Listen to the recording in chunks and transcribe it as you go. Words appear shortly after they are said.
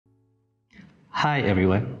Hi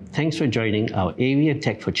everyone, thanks for joining our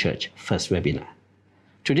AVnTech4Church first webinar.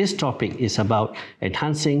 Today's topic is about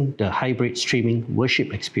enhancing the hybrid streaming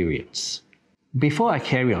worship experience. Before I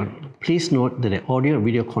carry on, please note that the audio and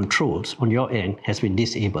video controls on your end has been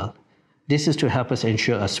disabled. This is to help us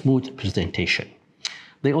ensure a smooth presentation.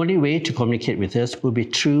 The only way to communicate with us will be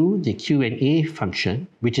through the Q&A function,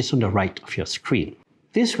 which is on the right of your screen.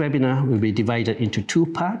 This webinar will be divided into two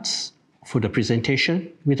parts for the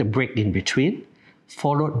presentation with a break in between,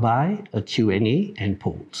 followed by a Q&A and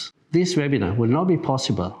polls. This webinar will not be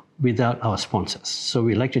possible without our sponsors, so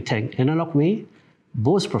we'd like to thank Analog Way,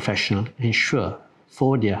 Bose Professional, and Shure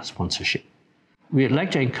for their sponsorship. We'd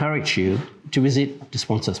like to encourage you to visit the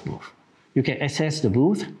sponsors booth. You can access the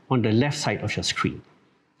booth on the left side of your screen.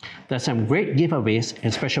 There are some great giveaways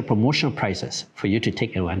and special promotional prizes for you to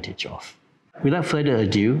take advantage of. Without further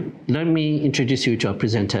ado, let me introduce you to our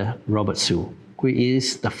presenter, Robert Su, who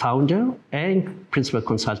is the founder and principal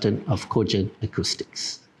consultant of Cogent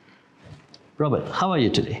Acoustics. Robert, how are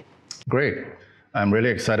you today? Great. I'm really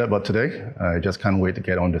excited about today. I just can't wait to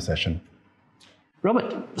get on the session.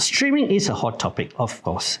 Robert, streaming is a hot topic, of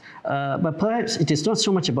course, but perhaps it is not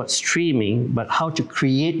so much about streaming, but how to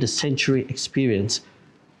create the sanctuary experience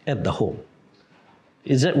at the home.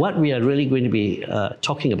 Is that what we are really going to be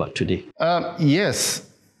talking about today? Yes.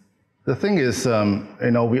 The thing is,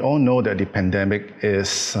 we all know that the pandemic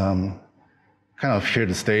is kind of here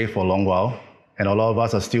to stay for a long while, and a lot of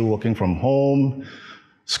us are still working from home.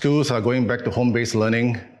 Schools are going back to home-based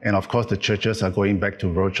learning, and of course, the churches are going back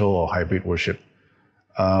to virtual or hybrid worship.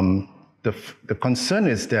 The concern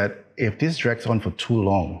is that if this drags on for too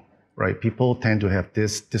long, right, people tend to have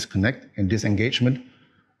this disconnect and disengagement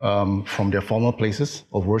from their former places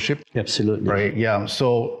of worship. Absolutely. Right, yeah.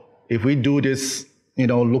 So if we do this,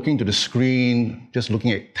 looking to the screen, just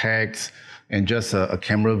looking at text and just a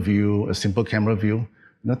camera view, a simple camera view,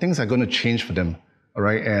 things are going to change for them, all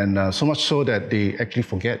right? And so much so that they actually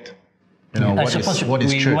forget, what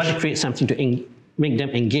is church. We want to create something to make them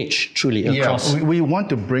engage truly across. Yeah, we want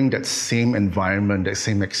to bring that same environment, that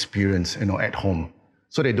same experience, at home,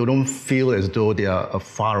 so they don't feel as though they are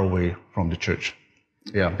far away from the church.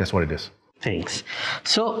 Yeah, that's what it is. Thanks.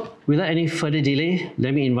 So, without any further delay,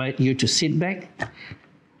 let me invite you to sit back,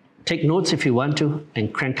 take notes if you want to,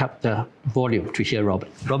 and crank up the volume to hear Robert.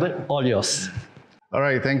 Robert, all yours. All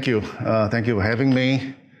right, thank you. Thank you for having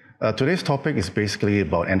me. Today's topic is basically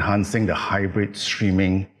about enhancing the hybrid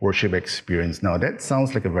streaming worship experience. Now, that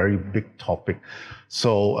sounds like a very big topic.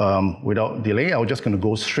 So, without delay, I'm just going to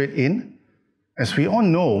go straight in. As we all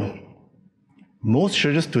know, most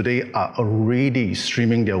churches today are already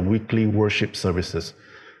streaming their weekly worship services.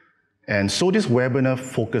 And so this webinar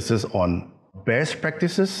focuses on best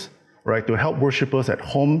practices, right, to help worshipers at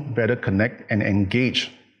home better connect and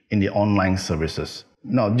engage in the online services.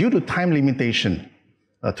 Now, due to time limitation,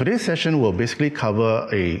 today's session will basically cover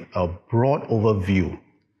a broad overview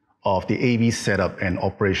of the AV setup and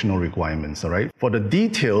operational requirements, all right? For the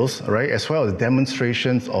details, all right, as well as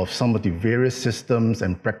demonstrations of some of the various systems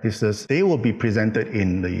and practices, they will be presented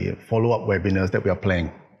in the follow-up webinars that we are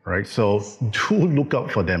planning, right? So do look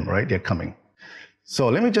out for them, right? They're coming. So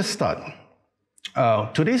let me just start.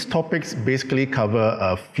 Today's topics basically cover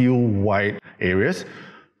a few wide areas.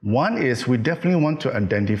 One is we definitely want to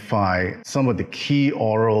identify some of the key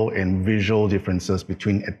oral and visual differences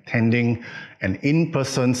between attending an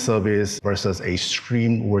in-person service versus a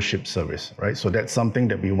streamed worship service, right? So that's something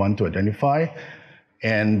that we want to identify.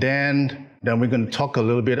 And then we're going to talk a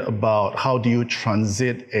little bit about how do you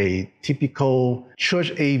transit a typical church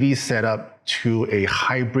AV setup to a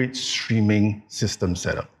hybrid streaming system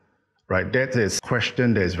setup. Right, that is a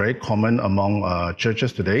question that is very common among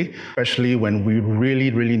churches today, especially when we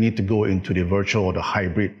really need to go into the virtual or the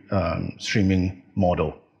hybrid streaming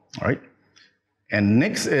model. All right. And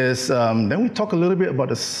next is, then we talk a little bit about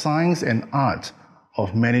the science and art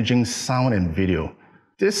of managing sound and video.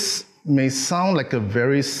 This may sound like a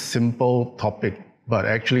very simple topic, but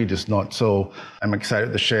actually it is not. So I'm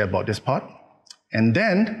excited to share about this part. And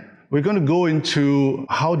then we're going to go into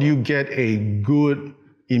how do you get a good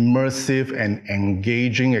immersive and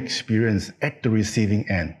engaging experience at the receiving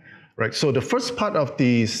end, right? So the first part of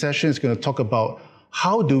the session is going to talk about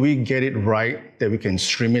how do we get it right that we can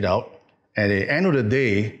stream it out. At the end of the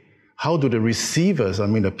day, how do the receivers,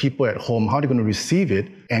 the people at home, how are they going to receive it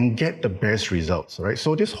and get the best results, right?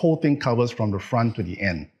 So this whole thing covers from the front to the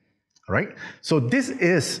end, right? So this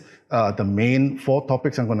is the main 4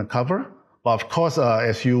 topics I'm going to cover. But of course,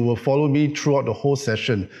 as you will follow me throughout the whole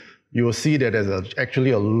session, you will see that there's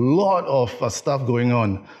actually a lot of stuff going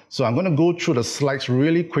on. So I'm going to go through the slides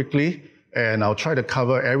really quickly and I'll try to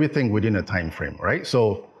cover everything within a time frame, right?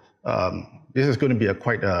 So this is going to be a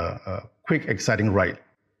quite a quick, exciting ride.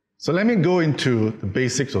 So let me go into the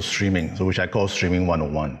basics of streaming, so which I call Streaming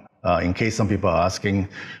 101. In case some people are asking,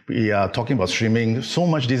 we are talking about streaming so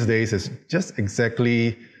much these days is just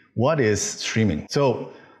exactly what is streaming.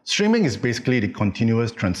 So streaming is basically the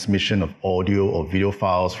continuous transmission of audio or video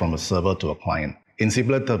files from a server to a client. In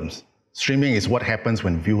simpler terms, streaming is what happens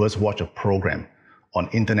when viewers watch a program on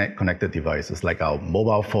internet-connected devices like our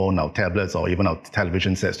mobile phone, our tablets, or even our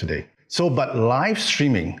television sets today. So, but live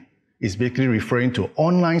streaming is basically referring to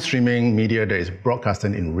online streaming media that is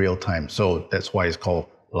broadcasted in real time. So that's why it's called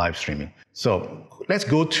live streaming. So let's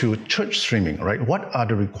go to church streaming, right? What are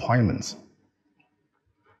the requirements?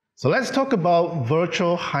 So let's talk about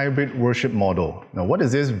virtual hybrid worship model. Now, what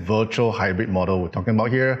is this virtual hybrid model we're talking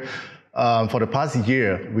about here? For the past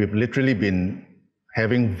year, we've literally been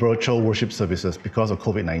having virtual worship services because of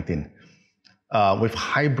COVID-19. With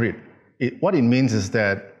hybrid, what it means is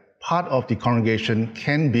that part of the congregation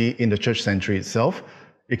can be in the church sanctuary itself.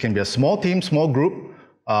 It can be a small team, small group,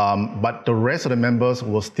 but the rest of the members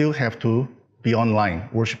will still have to be online,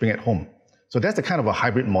 worshiping at home. So that's the kind of a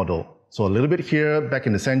hybrid model. So a little bit here, back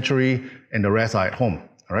in the sanctuary, and the rest are at home,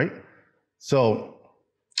 all right? So,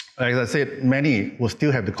 as I said, many will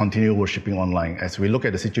still have to continue worshiping online. As we look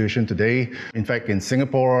at the situation today, in fact, in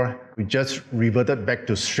Singapore, we just reverted back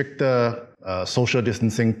to stricter social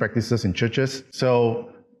distancing practices in churches.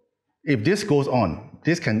 So if this goes on,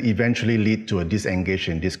 this can eventually lead to a disengage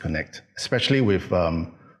and disconnect, especially with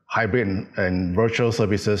hybrid and virtual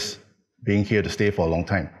services being here to stay for a long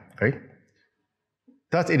time, right?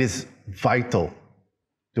 Thus, it is vital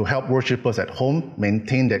to help worshipers at home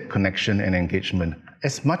maintain that connection and engagement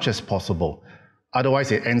as much as possible.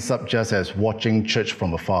 Otherwise, it ends up just as watching church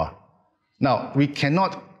from afar. Now, we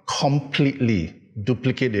cannot completely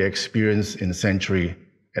duplicate the experience in the sanctuary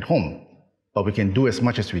at home, but we can do as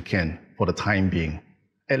much as we can for the time being.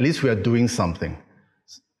 At least we are doing something.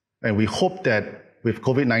 And we hope that with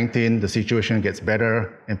COVID-19, the situation gets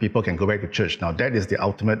better and people can go back to church. Now, that is the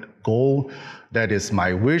ultimate goal. That is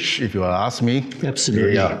my wish, if you ask me.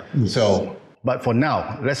 Absolutely. Yeah. So, but for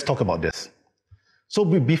now, let's talk about this. So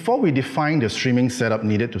before we define the streaming setup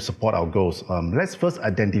needed to support our goals, let's first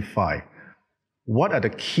identify what are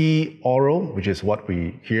the key oral, which is what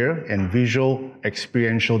we hear, and visual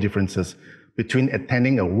experiential differences between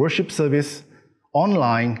attending a worship service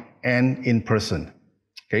online and in person.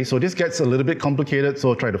 Okay, so this gets a little bit complicated,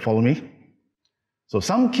 so try to follow me. So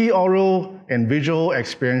some key oral and visual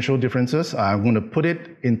experiential differences, I'm going to put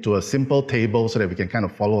it into a simple table so that we can kind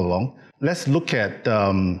of follow along. Let's look at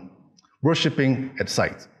worshiping at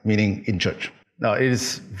site, meaning in church. Now, it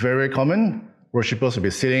is very common. Worshippers will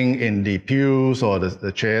be sitting in the pews or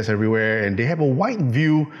the chairs everywhere, and they have a wide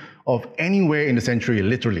view of anywhere in the sanctuary,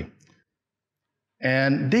 literally.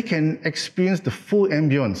 And they can experience the full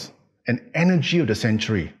ambience and energy of the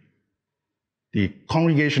sanctuary. The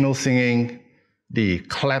congregational singing, the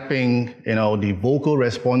clapping, the vocal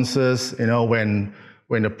responses, when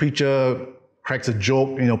the preacher cracks a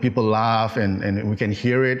joke, people laugh and we can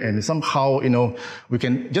hear it, and somehow, we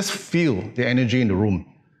can just feel the energy in the room.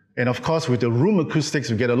 And of course, with the room acoustics,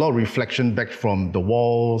 we get a lot of reflection back from the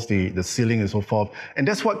walls, the ceiling and so forth. And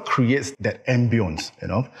that's what creates that ambience,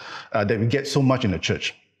 that we get so much in the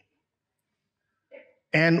church.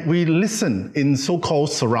 And we listen in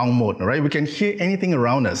so-called surround mode, right? We can hear anything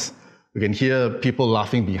around us. We can hear people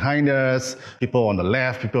laughing behind us, people on the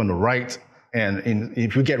left, people on the right. And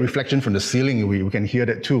if we get reflection from the ceiling, we can hear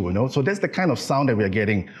that too, So that's the kind of sound that we are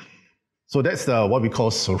getting. So that's what we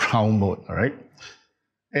call surround mode, all right?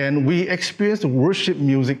 And we experience the worship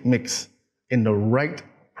music mix in the right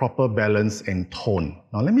proper balance and tone.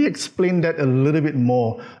 Now let me explain that a little bit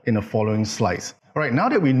more in the following slides. All right, now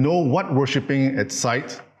that we know what worshiping at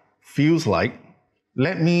site feels like,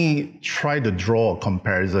 let me try to draw a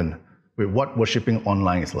comparison with what worshiping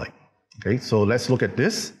online is like. Okay, so let's look at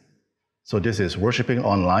this. So this is worshiping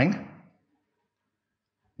online.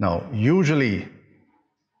 Now, usually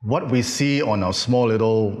what we see on our small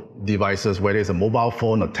little devices, whether it's a mobile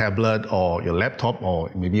phone, a tablet, or your laptop,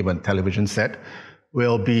 or maybe even a television set,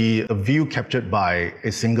 will be a view captured by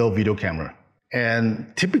a single video camera.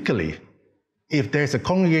 And typically, if there's a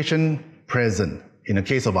congregation present, in the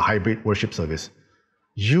case of a hybrid worship service,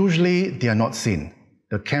 usually they are not seen.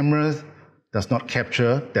 The camera does not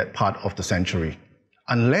capture that part of the sanctuary,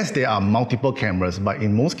 unless there are multiple cameras, but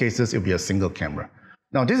in most cases, it'll be a single camera.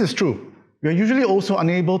 Now, this is true. We are usually also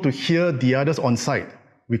unable to hear the others on site,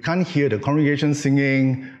 We can't hear the congregation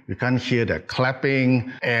singing, we can't hear the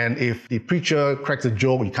clapping, and if the preacher cracks a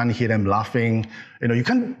joke, you can't hear them laughing.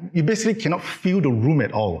 You basically cannot feel the room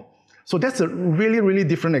at all. So that's a really, really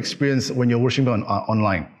different experience when you're worshiping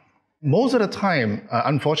online. Most of the time,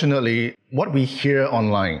 unfortunately, what we hear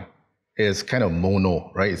online is kind of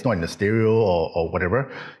mono, right? It's not in the stereo or whatever.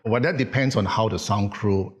 But that depends on how the sound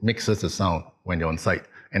crew mixes the sound when you're on site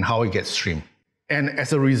and how it gets streamed. And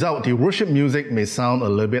as a result, the worship music may sound a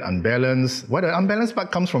little bit unbalanced. Well, the unbalanced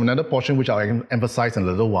part comes from another portion, which I'll emphasize in a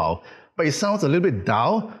little while. But it sounds a little bit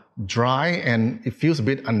dull, dry, and it feels a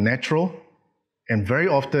bit unnatural. And very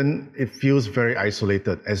often, it feels very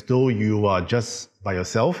isolated, as though you are just by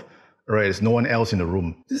yourself, or there's no one else in the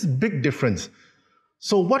room. This is a big difference.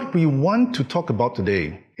 So what we want to talk about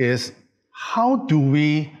today is how do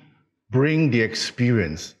we bring the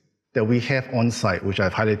experience that we have on site, which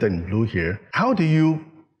I've highlighted in blue here. How do you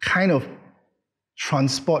kind of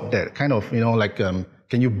transport that,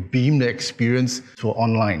 can you beam the experience to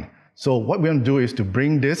online? So what we're going to do is to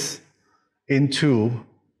bring this into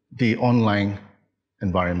the online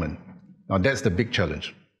environment. Now that's the big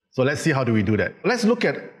challenge. So let's see how do we do that. Let's look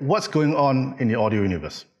at what's going on in the audio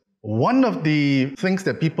universe. One of the things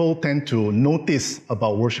that people tend to notice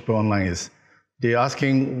about worship online is they're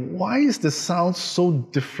asking, why is the sound so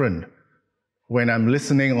different when I'm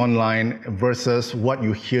listening online versus what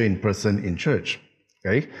you hear in person in church?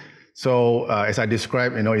 Okay, so as I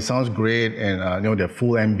described, it sounds great, and the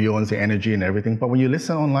full ambience, the energy, and everything. But when you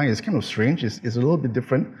listen online, it's kind of strange. It's a little bit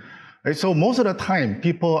different. Right? So most of the time,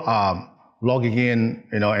 people are logging in,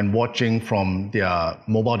 and watching from their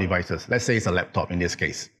mobile devices. Let's say it's a laptop in this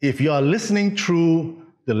case. If you are listening through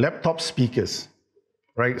the laptop speakers,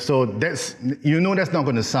 right? So that's not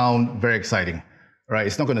going to sound very exciting, right?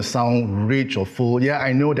 It's not going to sound rich or full. Yeah,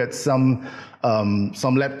 I know that some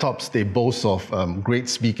laptops, they boast of great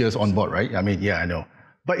speakers on board, right? I know.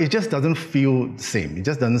 But it just doesn't feel the same. It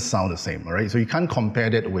just doesn't sound the same, all right? So you can't compare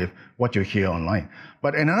that with what you hear online.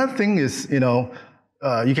 But another thing is, you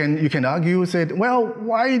can argue, say, well,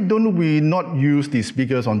 why don't we not use these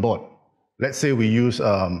speakers on board? Let's say we use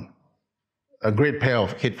a great pair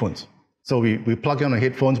of headphones. So we plug in the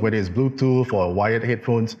headphones, whether it's Bluetooth or wired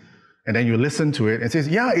headphones, and then you listen to it and it says,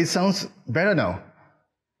 yeah, it sounds better now,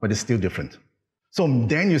 but it's still different. So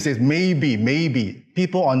then you say, maybe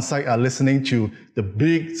people on site are listening to the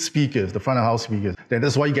big speakers, the front of house speakers.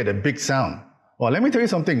 That's why you get a big sound. Well, let me tell you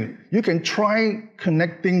something. You can try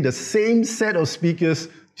connecting the same set of speakers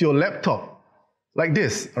to your laptop like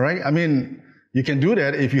this, all right? You can do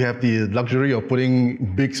that if you have the luxury of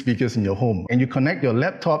putting big speakers in your home, and you connect your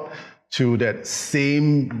laptop to that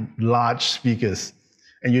same large speakers,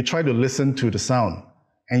 and you try to listen to the sound,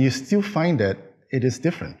 and you still find that it is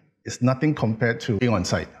different. It's nothing compared to being on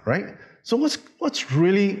site, right? So what's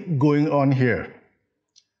really going on here?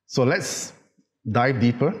 So let's dive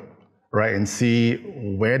deeper, right, and see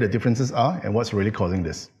where the differences are and what's really causing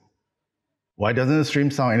this. Why doesn't the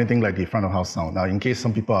stream sound anything like the front of house sound? Now, in case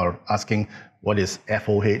some people are asking, what is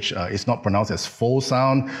FOH? It's not pronounced as full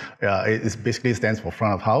sound. It basically stands for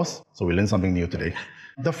front of house. So we learned something new today.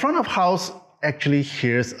 The front of house actually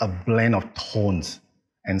hears a blend of tones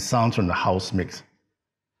and sounds from the house mix,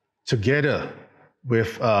 together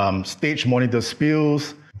with stage monitor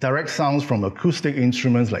spills, direct sounds from acoustic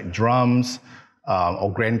instruments like drums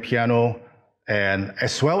or grand piano, and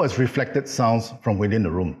as well as reflected sounds from within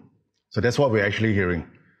the room. So that's what we're actually hearing.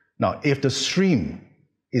 Now, if the stream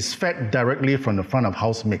is fed directly from the front of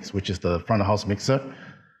house mix, which is the front of house mixer,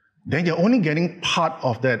 then you're only getting part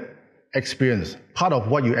of that experience, part of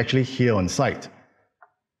what you actually hear on site.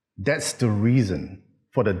 That's the reason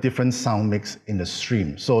for the different sound mix in the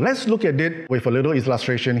stream. So let's look at it with a little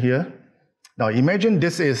illustration here. Now imagine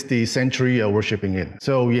this is the sanctuary you're worshiping in.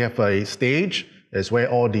 So we have a stage, that's where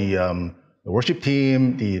all the worship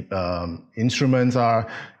team, the instruments are,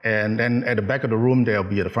 and then at the back of the room there'll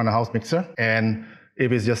be the front of house mixer. And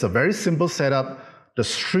if it's just a very simple setup, the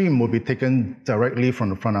stream will be taken directly from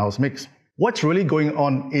the front of house mix. What's really going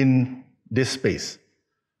on in this space?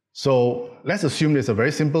 So let's assume there's a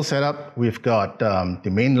very simple setup. We've got the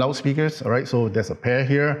main loudspeakers, all right? So there's a pair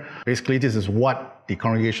here. Basically, this is what the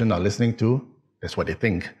congregation are listening to. That's what they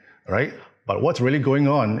think, all right? But what's really going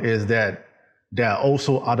on is that there are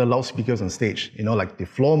also other loudspeakers on stage, like the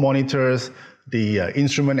floor monitors, the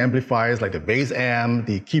instrument amplifiers, like the bass amp,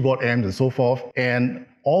 the keyboard amps, and so forth. And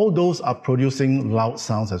all those are producing loud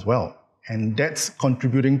sounds as well. And that's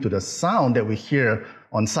contributing to the sound that we hear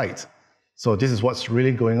on site. So this is what's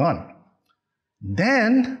really going on.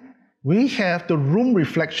 Then we have the room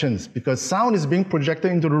reflections, because sound is being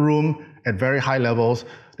projected into the room at very high levels.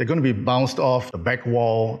 They're going to be bounced off the back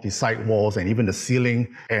wall, the side walls, and even the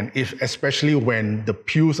ceiling. And especially when the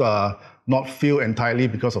pews are not filled entirely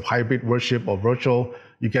because of hybrid worship or virtual,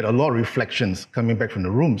 you get a lot of reflections coming back from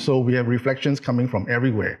the room. So we have reflections coming from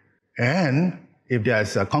everywhere. And if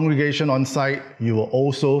there's a congregation on site, you will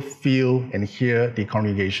also feel and hear the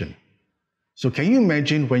congregation. So can you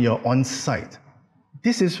imagine when you're on site?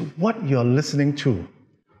 This is what you're listening to.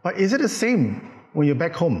 But is it the same when you're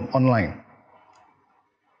back home online?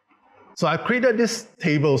 So I created this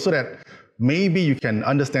table so that maybe you can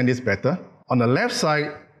understand this better. On the left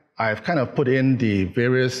side, I've kind of put in the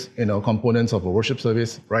various components of a worship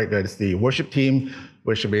service, right? There's the worship team,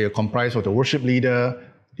 which should be comprised of the worship leader,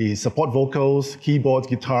 the support vocals, keyboards,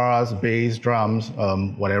 guitars, bass, drums,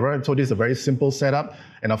 whatever. So this is a very simple setup.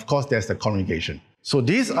 And of course, there's the congregation. So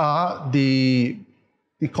these are the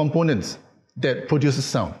components that produces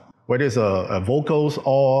sound, whether it's vocals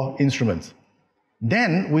or instruments.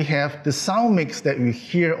 Then we have the sound mix that we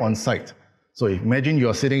hear on site. So imagine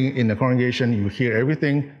you're sitting in the congregation, you hear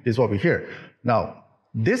everything, this is what we hear. Now,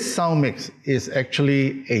 this sound mix is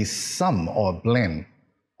actually a sum or a blend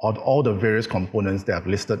of all the various components that I've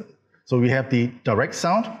listed. So we have the direct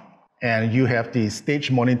sound, and you have the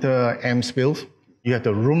stage monitor amp spills, you have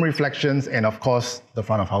the room reflections, and of course, the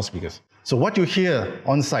front of house speakers. So what you hear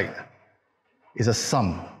on site is a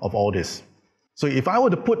sum of all this. So if I were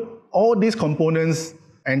to put all these components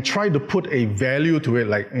and try to put a value to it,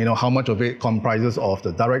 like how much of it comprises of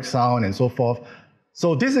the direct sound and so forth.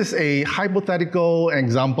 So this is a hypothetical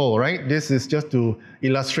example, right? This is just to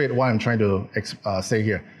illustrate what I'm trying to say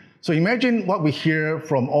here. So imagine what we hear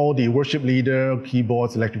from all the worship leader,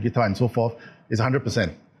 keyboards, electric guitar, and so forth is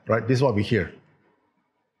 100%, right? This is what we hear.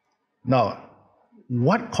 Now,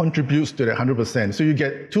 what contributes to that 100%? So you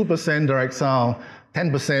get 2% direct sound,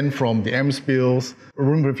 10% from the amp spills,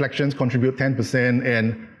 room reflections contribute 10%,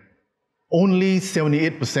 and only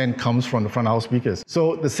 78% comes from the front house speakers.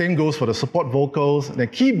 So the same goes for the support vocals, the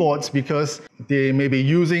keyboards, because they may be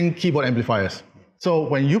using keyboard amplifiers. So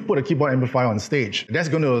when you put a keyboard amplifier on stage, that's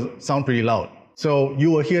going to sound pretty loud. So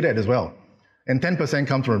you will hear that as well. And 10%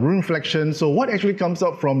 comes from room reflection. So what actually comes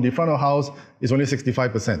up from the front of house is only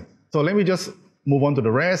 65%. So let me just move on to the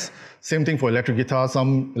rest. Same thing for electric guitar.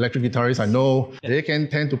 Some electric guitarists I know, they can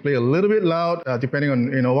tend to play a little bit loud, depending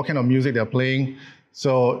on what kind of music they're playing.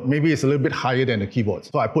 So maybe it's a little bit higher than the keyboards.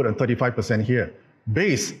 So I put a 35% here.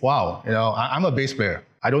 Bass, wow, I'm a bass player.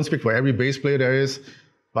 I don't speak for every bass player there is,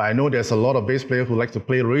 but I know there's a lot of bass players who like to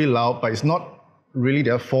play really loud, but it's not really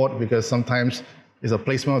their fault because sometimes it's a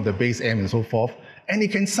placement of the bass amp and so forth, and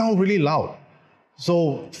it can sound really loud.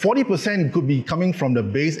 So 40% could be coming from the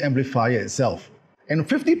bass amplifier itself, and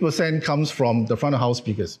 50% comes from the front of house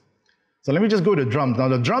speakers. So let me just go to drums. Now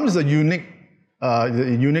the drums is a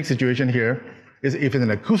unique situation here. If it's an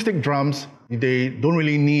acoustic drums, they don't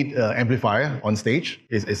really need amplifier on stage.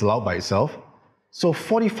 It's loud by itself. So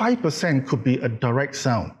 45% could be a direct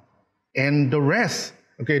sound. And the rest,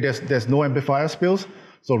 okay, there's no amplifier spills.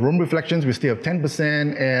 So room reflections, we still have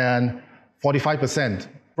 10% and 45%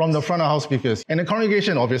 from the front of house speakers. And the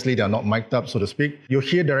congregation, obviously, they're not mic'd up, so to speak. You'll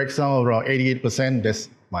hear direct sound around 88%. That's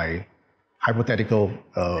my hypothetical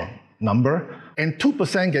number. And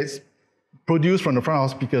 2% gets produced from the front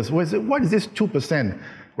house speakers. What is this 2%?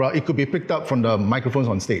 Well, it could be picked up from the microphones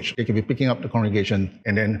on stage. It could be picking up the congregation.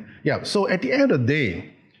 And then, so at the end of the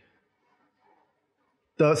day,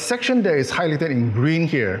 the section that is highlighted in green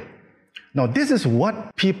here, now this is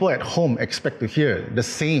what people at home expect to hear, the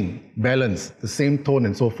same balance, the same tone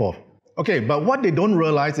and so forth. Okay, but what they don't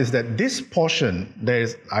realize is that this portion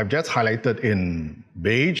that I've just highlighted in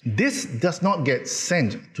beige, this does not get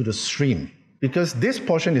sent to the stream because this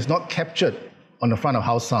portion is not captured on the front of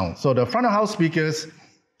house sound. So the front of house speakers,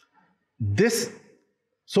 this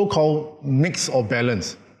so-called mix or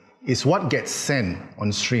balance is what gets sent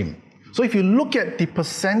on stream. So if you look at the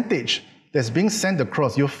percentage that's being sent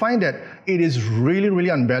across, you'll find that it is really, really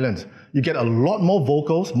unbalanced. You get a lot more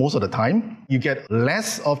vocals most of the time, you get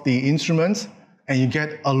less of the instruments, and you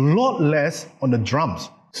get a lot less on the drums.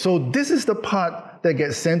 So this is the part that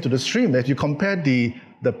gets sent to the stream. If you compare the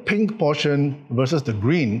pink portion versus the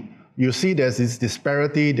green, you see there's this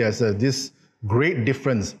disparity, there's this great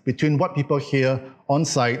difference between what people hear on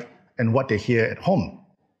site and what they hear at home.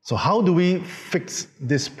 So how do we fix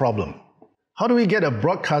this problem? How do we get a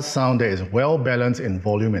broadcast sound that is well balanced in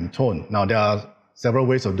volume and tone? Now, there are several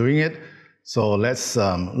ways of doing it. So let's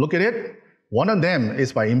look at it. One of them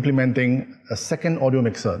is by implementing a second audio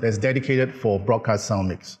mixer that's dedicated for broadcast sound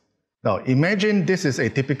mix. Now, imagine this is a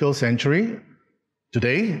typical sanctuary.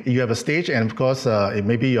 Today, you have a stage, and of course,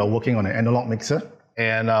 maybe you're working on an analog mixer.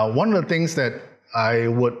 And one of the things that I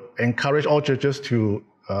would encourage all churches to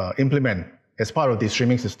implement as part of the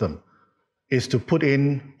streaming system is to put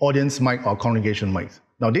in audience mic or congregation mics.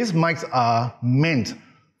 Now, these mics are meant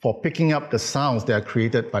for picking up the sounds that are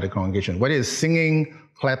created by the congregation, whether it's singing,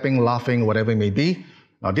 clapping, laughing, whatever it may be.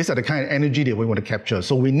 Now, these are the kind of energy that we want to capture.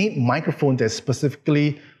 So we need microphones that's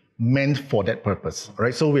specifically meant for that purpose,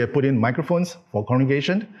 right? So we have put in microphones for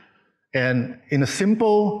congregation, and in a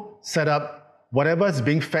simple setup, whatever is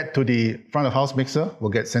being fed to the front of house mixer will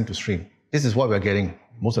get sent to stream. This is what we're getting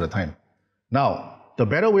most of the time. Now, the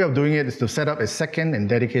better way of doing it is to set up a second and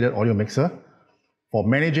dedicated audio mixer for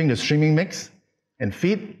managing the streaming mix and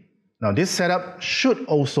feed. Now, this setup should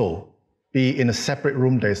also be in a separate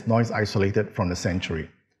room that is noise isolated from the sanctuary.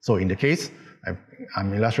 So in the case,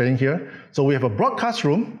 I'm illustrating here. So we have a broadcast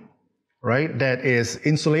room, right, that is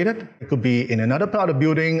insulated. It could be in another part of the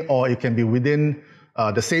building, or it can be within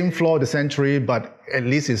the same floor of the sanctuary, but at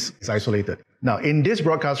least it's isolated. Now, in this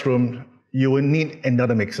broadcast room, you will need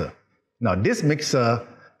another mixer. Now, this mixer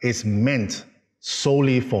is meant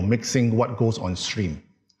solely for mixing what goes on stream.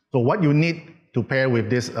 So what you need to pair with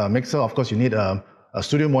this mixer, of course, you need a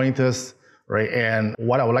studio monitors, right? And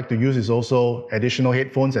what I would like to use is also additional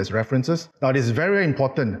headphones as references. Now, it is very, very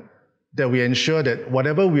important that we ensure that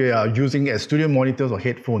whatever we are using as studio monitors or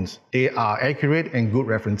headphones, they are accurate and good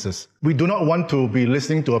references. We do not want to be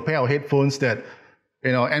listening to a pair of headphones that,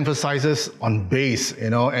 emphasizes on bass,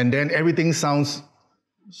 and then everything sounds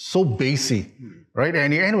so bassy, right?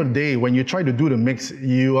 And at the end of the day, when you try to do the mix,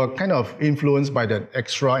 you are kind of influenced by that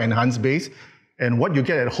extra enhanced bass, and what you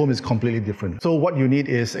get at home is completely different. So what you need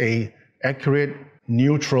is a accurate,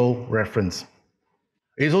 neutral reference.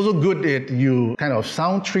 It's also good that you kind of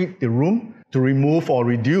sound treat the room to remove or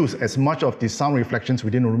reduce as much of the sound reflections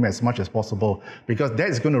within the room as much as possible, because that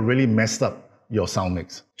is going to really mess up your sound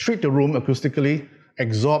mix. Treat the room acoustically,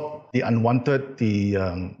 absorb the unwanted,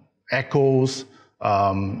 the echoes,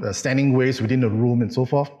 the standing waves within the room and so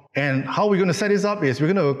forth. And how we're going to set this up is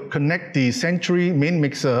we're going to connect the sanctuary main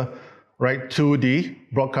mixer, right, to the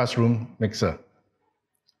broadcast room mixer.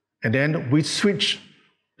 And then we switch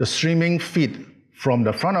the streaming feed from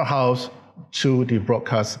the front of house to the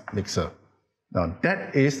broadcast mixer. Now,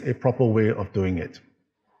 that is a proper way of doing it.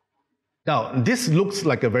 Now, this looks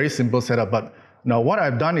like a very simple setup, but now what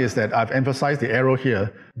I've done is that I've emphasized the arrow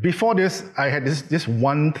here. Before this, I had this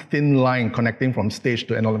one thin line connecting from stage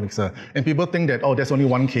to analog mixer. And people think that, oh, there's only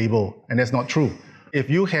one cable, and that's not true. If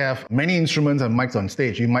you have many instruments and mics on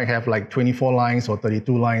stage, you might have like 24 lines or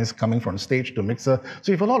 32 lines coming from stage to mixer.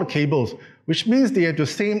 So you have a lot of cables, which means they have to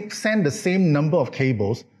send the same number of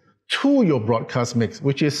cables to your broadcast mix,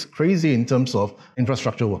 which is crazy in terms of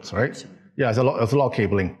infrastructure works, right? Yeah, there's a lot of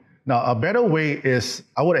cabling. Now, a better way is,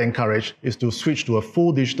 I would encourage, is to switch to a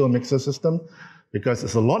full digital mixer system, because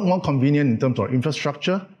it's a lot more convenient in terms of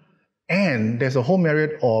infrastructure, and there's a whole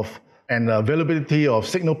myriad of and availability of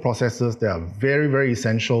signal processors that are very, very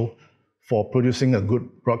essential for producing a good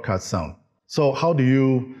broadcast sound. So how do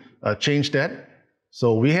you change that?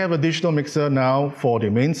 So we have a digital mixer now for the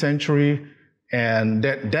main sanctuary, and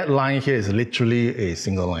that line here is literally a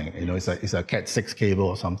single line. It's a Cat 6 cable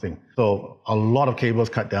or something. So a lot of cables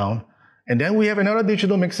cut down. And then we have another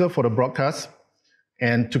digital mixer for the broadcast.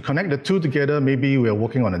 And to connect the two together, maybe we are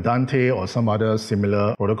working on a Dante or some other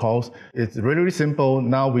similar protocols. It's really, really simple.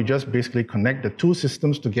 Now we just basically connect the two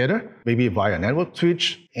systems together, maybe via a network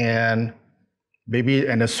switch, and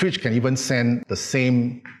the switch can even send the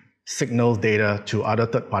same signal data to other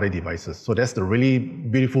third-party devices. So that's the really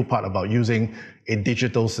beautiful part about using a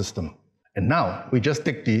digital system. And now we just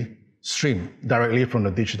take the stream directly from the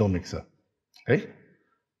digital mixer. Okay?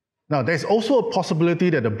 Now, there's also a possibility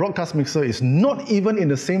that the broadcast mixer is not even in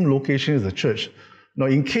the same location as the church. Now,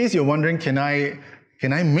 in case you're wondering, can I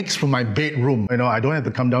mix from my bedroom? I don't have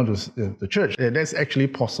to come down to the church. That's actually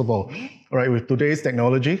possible, right, with today's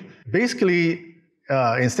technology. Basically,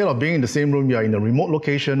 instead of being in the same room, you're in a remote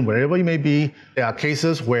location, wherever you may be. There are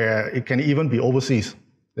cases where it can even be overseas.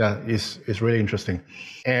 Yeah, it's really interesting.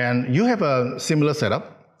 And you have a similar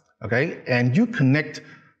setup, okay, and you connect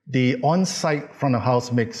the on-site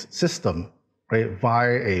front-of-house mix system, right,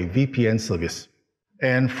 via a VPN service.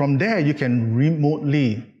 And from there, you can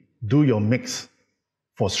remotely do your mix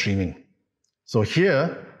for streaming. So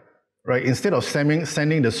here, right, instead of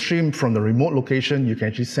sending the stream from the remote location, you can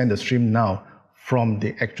actually send the stream now from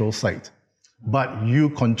the actual site. But you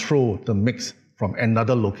control the mix from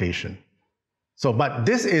another location. But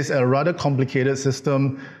this is a rather complicated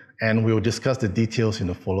system, and we'll discuss the details in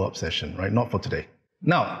the follow-up session, right? Not for today.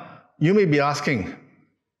 Now, you may be asking,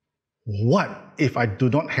 what if I do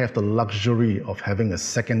not have the luxury of having a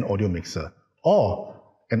second audio mixer or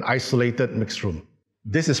an isolated mixed room.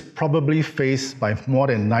 This is probably faced by more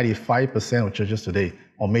than 95% of churches today,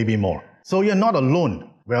 or maybe more. So you're not alone,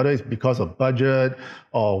 whether it's because of budget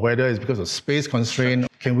or whether it's because of space constraint.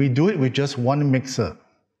 Can we do it with just one mixer?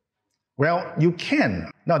 Well, you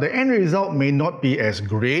can. Now, the end result may not be as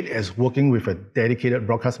great as working with a dedicated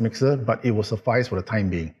broadcast mixer, but it will suffice for the time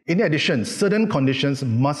being. In addition, certain conditions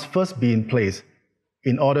must first be in place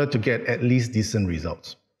in order to get at least decent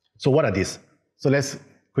results. So what are these? So let's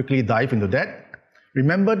quickly dive into that.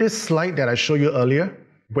 Remember this slide that I showed you earlier,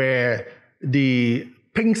 where the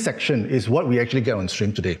pink section is what we actually get on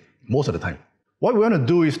stream today, most of the time. What we want to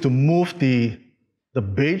do is to move the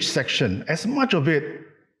beige section, as much of it,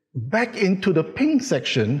 back into the pink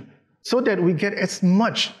section so that we get as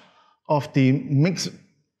much of the mix,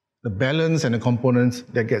 the balance and the components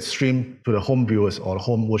that get streamed to the home viewers or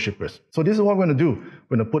home worshippers. So this is what we're going to do.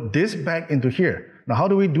 We're going to put this back into here. Now, how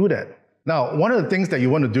do we do that? Now, one of the things that you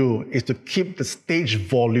want to do is to keep the stage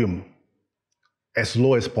volume as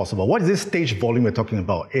low as possible. What is this stage volume we're talking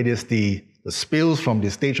about? It is the spills from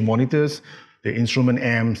the stage monitors, the instrument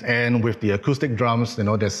amps, and with the acoustic drums,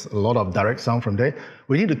 there's a lot of direct sound from there.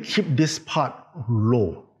 We need to keep this part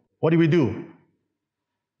low. What do?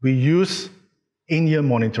 We use in-ear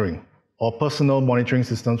monitoring or personal monitoring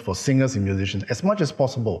systems for singers and musicians as much as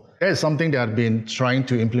possible. That is something that I've been trying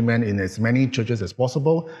to implement in as many churches as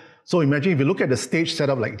possible. So imagine if you look at the stage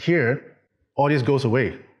setup like here, all this goes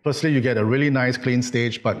away. Firstly, you get a really nice clean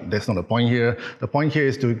stage, but that's not the point here. The point here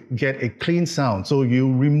is to get a clean sound. So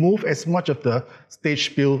you remove as much of the stage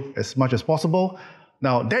spill as much as possible.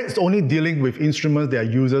 Now, that's only dealing with instruments that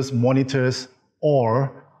uses monitors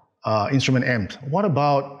or instrument amps. What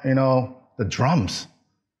about, the drums?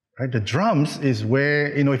 Right? The drums is where,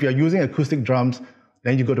 if you're using acoustic drums,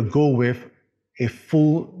 then you got to go with a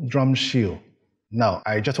full drum shield. Now,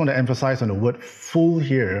 I just want to emphasize on the word full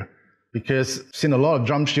here, because I've seen a lot of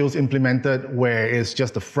drum shields implemented where it's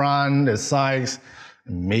just the front, the sides,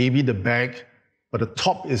 maybe the back, but the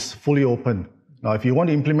top is fully open. Now, if you want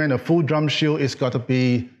to implement a full drum shield, it's got to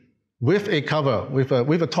be with a cover, with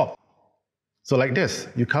a top. So like this,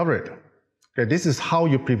 you cover it. Okay, this is how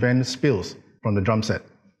you prevent spills from the drum set.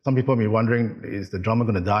 Some people may be wondering, is the drummer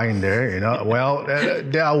going to die in there? Well,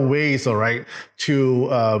 there are ways, all right, to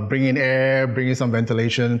bring in air, bring in some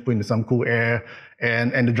ventilation, put in some cool air,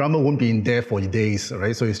 and the drummer won't be in there for days, all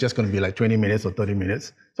right? So it's just going to be like 20 minutes or 30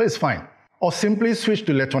 minutes. So it's fine. Or simply switch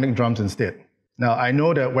to electronic drums instead. Now, I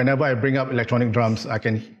know that whenever I bring up electronic drums, I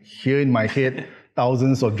can hear in my head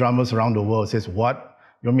thousands of drummers around the world says, what?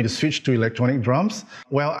 You want me to switch to electronic drums?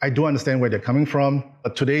 Well, I do understand where they're coming from.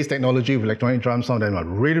 But today's technology with electronic drums, some of them are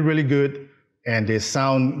really, really good, and they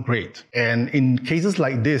sound great. And in cases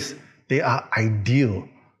like this, they are ideal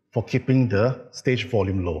for keeping the stage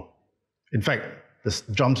volume low. In fact, the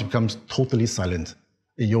drums becomes totally silent.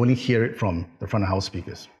 You only hear it from the front of house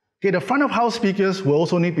speakers. Okay, the front of house speakers will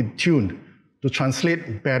also need to be tuned to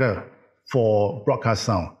translate better for broadcast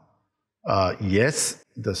sound. Yes,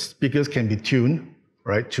 the speakers can be tuned,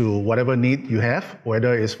 right, to whatever need you have,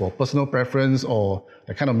 whether it's for personal preference or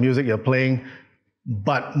the kind of music you're playing.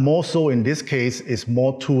 But more so in this case is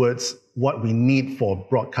more towards what we need for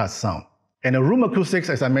broadcast sound. And the room acoustics,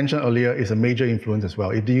 as I mentioned earlier, is a major influence as well.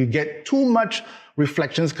 If you get too much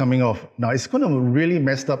reflections coming off, now it's going to really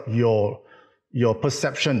mess up your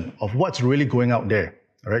perception of what's really going out there,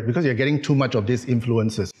 all right? Because you're getting too much of these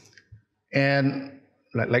influences. And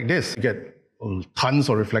like this, you get tons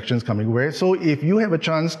of reflections coming away. So if you have a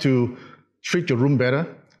chance to treat your room better,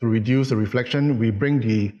 to reduce the reflection, we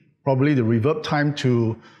bring probably the reverb time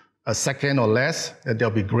to a second or less,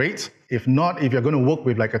 that'll be great. If not, if you're going to work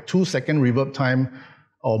with like a 2-second reverb time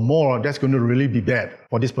or more, that's going to really be bad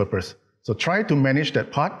for this purpose. So try to manage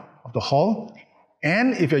that part of the hall.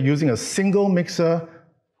 And if you're using a single mixer,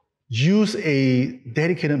 use a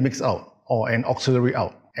dedicated mix out or an auxiliary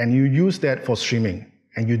out. And you use that for streaming,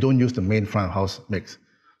 and you don't use the main front of house mix.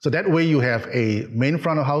 So that way you have a main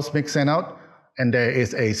front of house mix send out, and there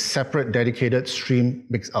is a separate dedicated stream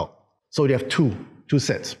mix out. So you have two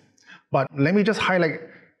sets. But let me just highlight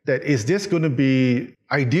that, is this going to be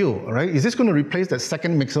ideal, right? Is this going to replace that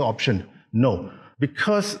second mixer option? No,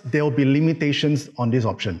 because there will be limitations on this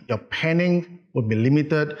option. Your panning will be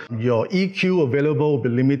limited, your EQ available will be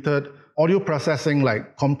limited, audio processing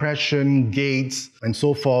like compression, gates, and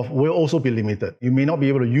so forth will also be limited. You may not be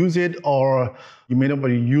able to use it, or you may not be able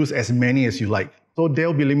to use as many as you like. So there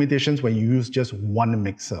will be limitations when you use just one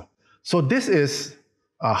mixer. So this is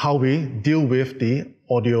how we deal with the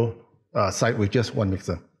audio side with just one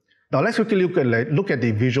mixer. Now let's quickly look at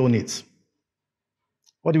the visual needs.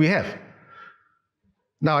 What do we have?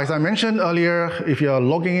 Now, as I mentioned earlier, if you're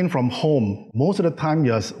logging in from home, most of the time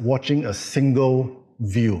you're watching a single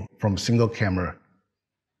view from a single camera.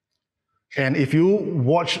 And if you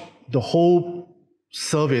watch the whole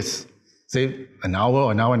service, say an hour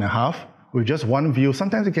or an hour and a half, with just one view,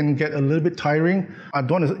 sometimes it can get a little bit tiring. I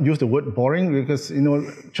don't want to use the word boring because,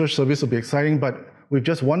 church service will be exciting, but with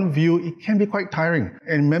just one view, it can be quite tiring.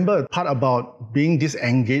 And remember the part about being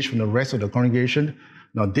disengaged from the rest of the congregation.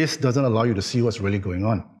 Now, this doesn't allow you to see what's really going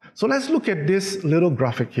on. So let's look at this little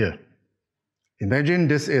graphic here. Imagine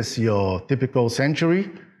this is your typical sanctuary.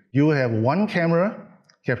 You have one camera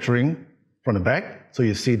capturing from the back, so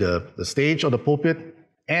you see the stage or the pulpit,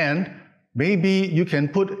 and maybe you can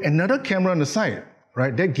put another camera on the side,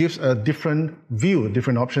 right? That gives a different view, a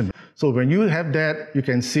different option. So when you have that, you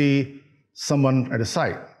can see someone at the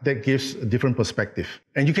side. That gives a different perspective.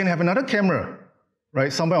 And you can have another camera,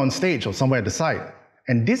 right, somewhere on stage or somewhere at the side.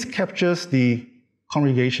 And this captures the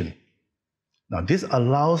congregation. Now, this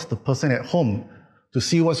allows the person at home to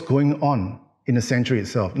see what's going on in the sanctuary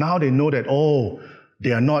itself. Now they know that,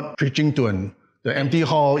 they are not preaching to the empty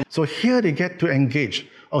hall. So here they get to engage.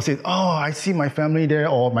 Or say, I see my family there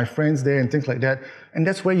or my friends there and things like that. And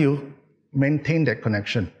that's where you maintain that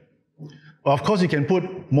connection. Well, of course, you can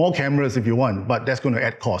put more cameras if you want, but that's going to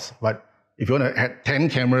add cost. But if you want to add 10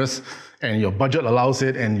 cameras and your budget allows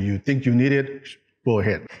it and you think you need it, go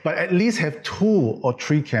ahead. But at least have 2 or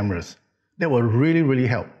 3 cameras. That will really, really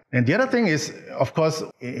help. And the other thing is, of course,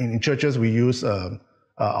 in churches, we use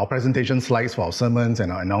our presentation slides for our sermons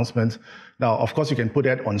and our announcements. Now, of course, you can put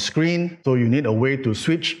that on screen, so you need a way to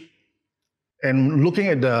switch. And looking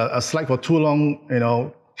at a slide for too long,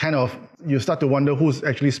 you start to wonder who's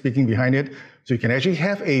actually speaking behind it. So you can actually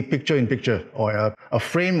have a picture-in-picture or a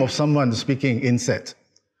frame of someone speaking inset,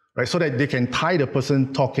 right? So that they can tie the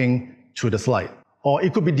person talking to the slide. Or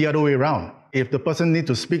it could be the other way around. If the person needs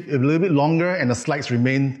to speak a little bit longer and the slides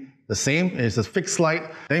remain the same, it's a fixed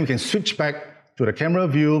slide, then you can switch back to the camera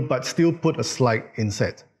view, but still put a slide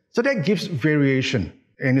inset. So that gives variation,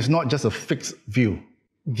 and it's not just a fixed view.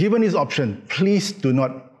 Given this option, please do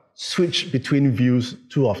not switch between views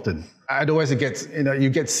too often. Otherwise, you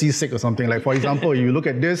get seasick or something. Like, for example, you look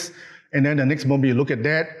at this, and then the next moment you look at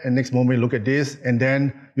that, and next moment you look at this, and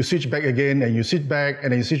then you switch back again, and you switch back,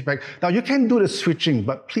 and then you switch back. Now, you can do the switching,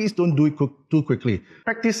 but please don't do it too quickly.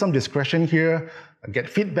 Practice some discretion here, get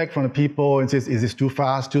feedback from the people, and say, is this too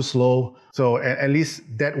fast, too slow? So at least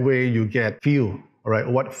that way you get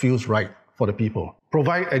what feels right for the people.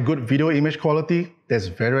 Provide a good video image quality. That's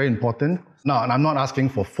very, very important. Now, and I'm not asking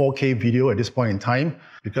for 4K video at this point in time,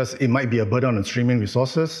 because it might be a burden on streaming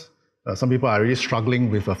resources. Some people are really struggling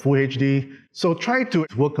with a full HD. So try to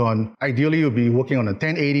work on, ideally you'll be working on a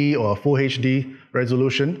 1080 or a full HD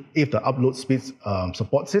resolution if the upload speed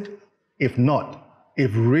supports it. If not,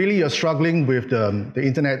 if really you're struggling with the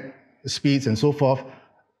internet speeds and so forth,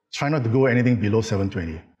 try not to go anything below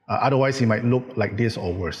 720. Otherwise, it might look like this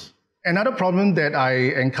or worse. Another problem that I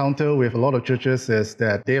encounter with a lot of churches is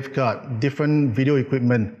that they've got different video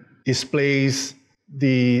equipment, displays,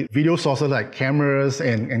 the video sources like cameras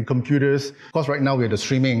and computers. Of course, right now we have the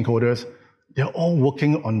streaming encoders. They're all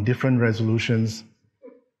working on different resolutions,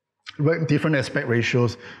 different aspect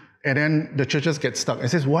ratios. And then the churches get stuck and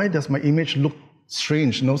says, why does my image look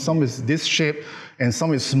strange? Some is this shape and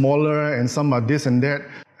some is smaller and some are this and that.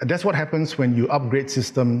 That's what happens when you upgrade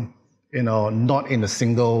system, not in a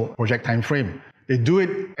single project time frame. They do it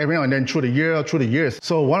every now and then through the years.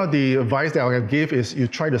 So one of the advice that I will give is you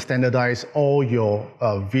try to standardize all your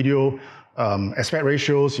video aspect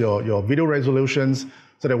ratios, your video resolutions,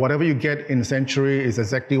 so that whatever you get in the sanctuary is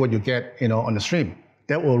exactly what you get on the stream.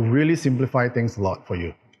 That will really simplify things a lot for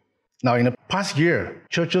you. Now, in the past year,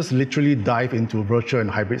 churches literally dive into virtual and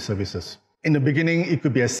hybrid services. In the beginning, it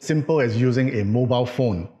could be as simple as using a mobile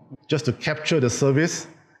phone just to capture the service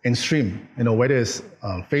and stream, whether it's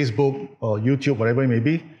Facebook or YouTube, whatever it may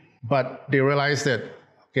be. But they realized that,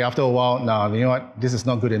 after a while, now, this is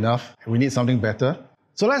not good enough. We need something better.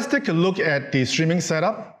 So let's take a look at the streaming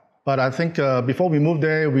setup. But I think before we move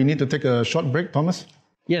there, we need to take a short break, Thomas.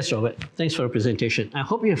 Yes, Robert. Thanks for the presentation. I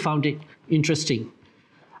hope you found it interesting.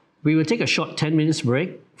 We will take a short 10 minutes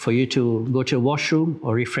break for you to go to a washroom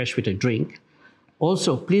or refresh with a drink.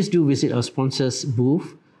 Also, please do visit our sponsors'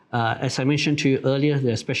 booth. As I mentioned to you earlier,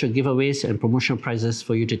 there are special giveaways and promotional prizes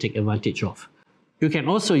for you to take advantage of. You can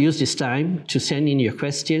also use this time to send in your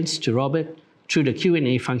questions to Robert through the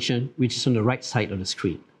Q&A function, which is on the right side of the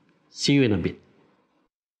screen. See you in a bit.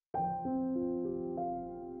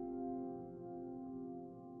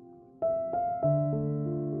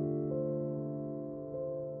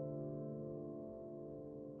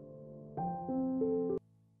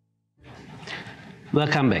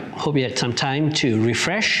 Welcome back. Hope you had some time to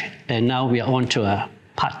refresh, and now we are on to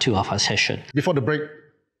part 2 of our session. Before the break,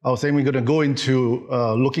 I was saying we're going to go into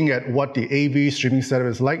looking at what the AV streaming setup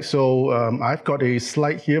is like. So I've got a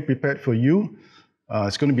slide here prepared for you.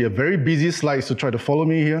 It's going to be a very busy slide, so try to follow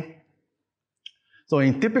me here. So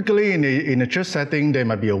typically in a church setting, there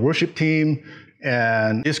might be a worship team,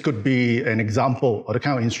 and this could be an example of the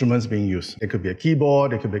kind of instruments being used. It could be a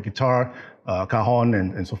keyboard, it could be a guitar, cajon,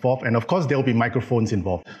 and so forth. And of course, there will be microphones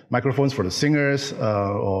involved. Microphones for the singers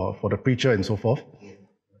or for the preacher and so forth.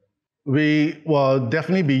 We will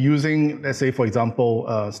definitely be using, let's say, for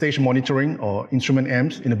example, stage monitoring or instrument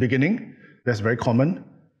amps in the beginning. That's very common.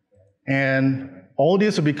 And all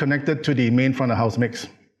this will be connected to the main front of house mix,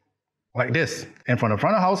 like this. And from the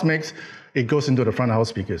front of house mix, it goes into the front of house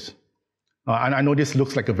speakers. And I know this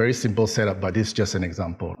looks like a very simple setup, but this is just an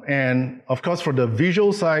example. And of course, for the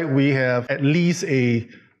visual side, we have at least a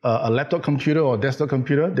laptop computer or desktop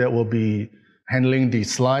computer that will be handling the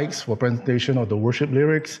slides for presentation of the worship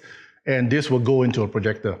lyrics. And this will go into a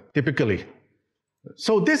projector, typically.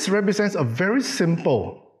 So this represents a very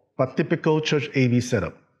simple but typical church AV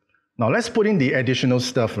setup. Now let's put in the additional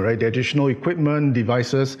stuff, right? The additional equipment,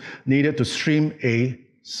 devices needed to stream a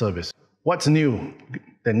service. What's new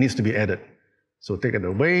that needs to be added? So take it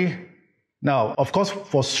away. Now, of course,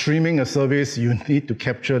 for streaming a service, you need to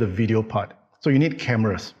capture the video part. So you need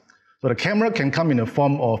cameras. So the camera can come in the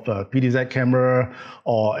form of a PDZ camera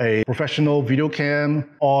or a professional video cam,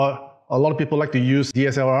 or a lot of people like to use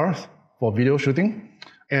DSLRs for video shooting.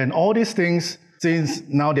 And all these things, since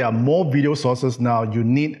now there are more video sources now, you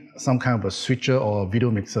need some kind of a switcher or a video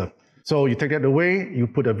mixer. So you take that away, you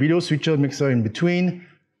put a video switcher mixer in between,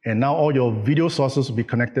 and now all your video sources will be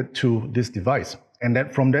connected to this device. And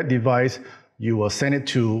that from that device, you will send it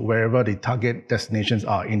to wherever the target destinations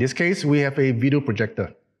are. In this case, we have a video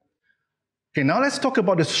projector. Okay, now let's talk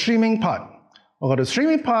about the streaming part. Okay, the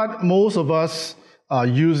streaming part, most of us are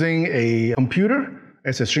using a computer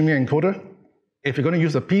as a streaming encoder. If you're going to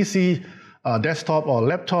use a PC, desktop or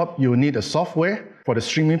laptop, you need a software for the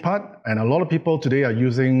streaming part. And a lot of people today are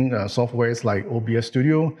using softwares like OBS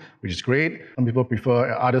Studio, which is great. Some people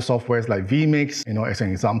prefer other softwares like vMix, as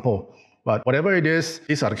an example. But whatever it is,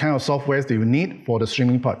 these are the kind of softwares that you need for the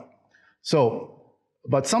streaming part.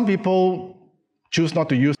 But some people choose not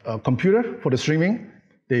to use a computer for the streaming.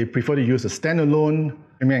 They prefer to use a standalone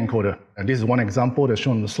streaming encoder. And this is one example that's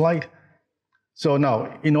shown on the slide. So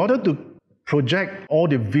now, in order to project all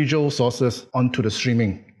the visual sources onto the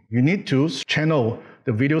streaming, you need to channel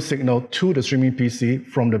the video signal to the streaming PC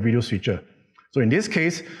from the video switcher. So in this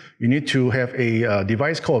case, you need to have a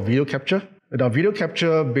device called video capture. Now, video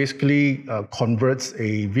capture basically converts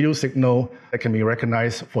a video signal that can be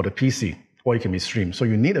recognized for the PC, or it can be streamed. So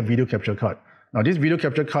you need a video capture card. Now, this video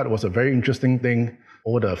capture card was a very interesting thing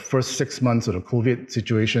over the first 6 months of the COVID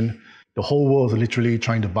situation. The whole world was literally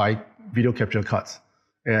trying to buy video capture cards.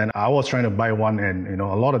 And I was trying to buy one, and a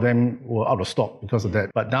lot of them were out of stock because of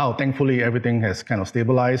that. But now, thankfully, everything has kind of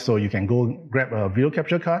stabilized, so you can go grab a video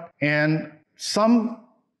capture card. And some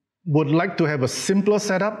would like to have a simpler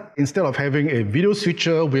setup. Instead of having a video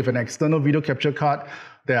switcher with an external video capture card,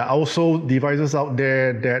 there are also devices out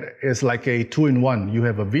there that is like a two-in-one. You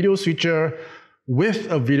have a video switcher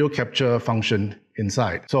with a video capture function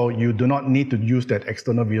inside. So you do not need to use that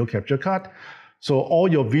external video capture card. So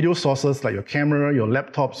all your video sources like your camera, your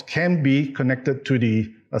laptops can be connected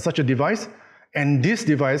to such a device, and this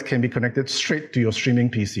device can be connected straight to your streaming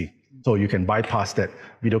PC. So you can bypass that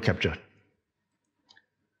video capture.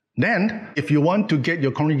 Then, if you want to get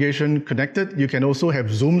your congregation connected, you can also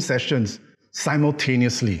have Zoom sessions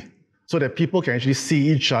simultaneously so that people can actually see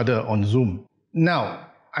each other on Zoom. Now,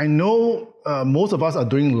 I know most of us are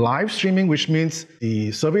doing live streaming, which means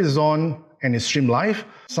the service is on and it's streamed live.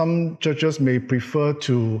 Some churches may prefer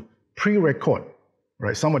to pre-record,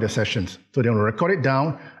 right, some of their sessions. So they will record it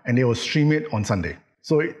down and they will stream it on Sunday.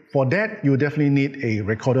 So for that, you definitely need a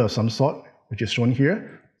recorder of some sort, which is shown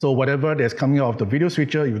here. So whatever that's coming out of the video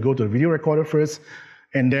switcher, you go to the video recorder first,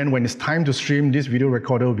 and then when it's time to stream, this video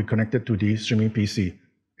recorder will be connected to the streaming PC.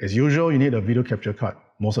 As usual, you need a video capture card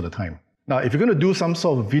most of the time. Now, if you're going to do some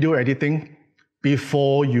sort of video editing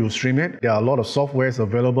before you stream it, there are a lot of softwares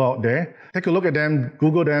available out there. Take a look at them,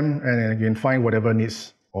 Google them, and you can find whatever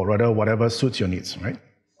needs, or rather whatever suits your needs, right?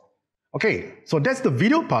 Okay, so that's the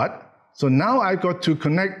video part. So now I've got to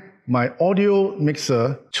connect my audio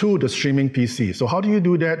mixer to the streaming PC. So how do you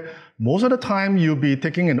do that? Most of the time, you'll be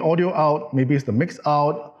taking an audio out, maybe it's the mix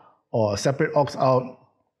out or a separate aux out,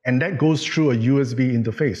 and that goes through a USB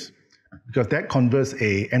interface because that converts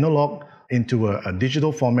an analog into a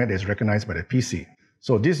digital format that's recognized by the PC.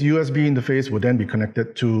 So this USB interface will then be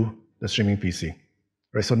connected to the streaming PC.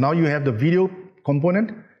 Right, so now you have the video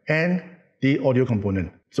component and the audio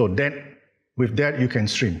component. So with that, you can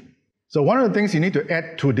stream. So one of the things you need to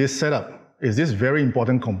add to this setup is this very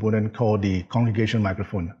important component called the congregation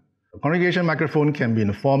microphone. A congregation microphone can be in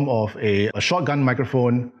the form of a shotgun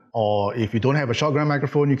microphone, or if you don't have a shotgun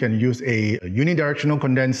microphone, you can use a unidirectional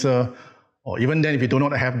condenser, or even then, if you do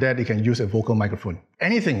not have that, you can use a vocal microphone.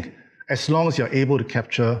 Anything, as long as you're able to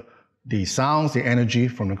capture the sounds, the energy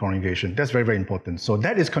from the congregation. That's very, very important. So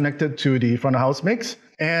that is connected to the front of house mix.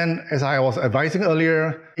 And as I was advising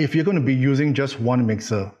earlier, if you're going to be using just one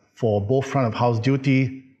mixer for both front of house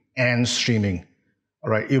duty and streaming, all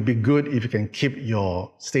right, it would be good if you can keep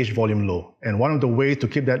your stage volume low. And one of the ways to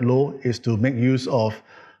keep that low is to make use of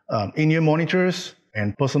in-ear monitors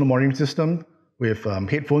and personal monitoring system with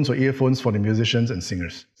headphones or earphones for the musicians and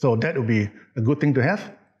singers. So that would be a good thing to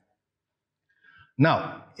have.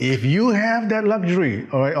 Now, if you have that luxury,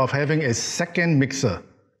 all right, of having a second mixer,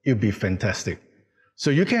 it would be fantastic. So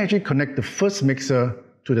you can actually connect the first mixer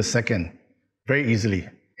to the second very easily.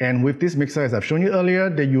 And with this mixer, as I've shown you earlier,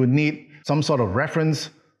 that you need some sort of reference,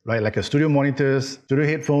 right, like a studio monitors, studio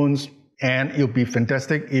headphones, and it would be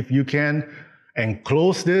fantastic if you can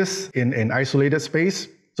enclose this in an isolated space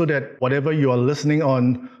so that whatever you are listening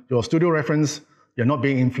on your studio reference, you're not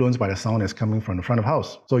being influenced by the sound that's coming from the front of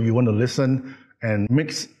house. So you want to listen and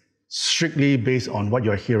mix strictly based on what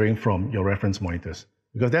you're hearing from your reference monitors,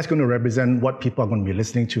 because that's going to represent what people are going to be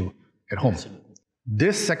listening to at home. Absolutely.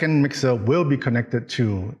 This second mixer will be connected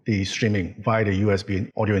to the streaming via the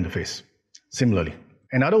USB audio interface. Similarly,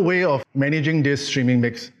 another way of managing this streaming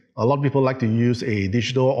mix, a lot of people like to use a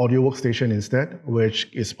digital audio workstation instead, which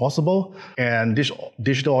is possible. And this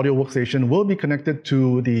digital audio workstation will be connected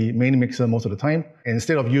to the main mixer most of the time. And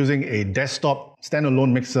instead of using a desktop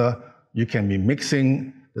standalone mixer, you can be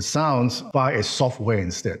mixing the sounds by a software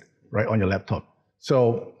instead, right, on your laptop.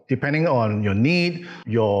 So depending on your need,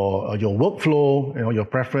 your workflow, your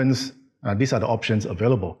preference, these are the options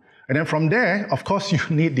available. And then from there, of course, you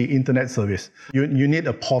need the internet service. You need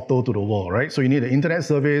a portal to the world, right? So you need the internet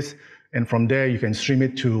service, and from there you can stream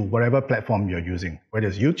it to whatever platform you're using, whether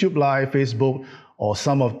it's YouTube Live, Facebook, or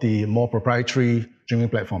some of the more proprietary streaming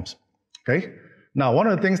platforms, okay? Now, one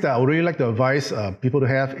of the things that I would really like to advise people to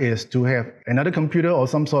have is to have another computer or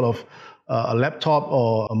some sort of a laptop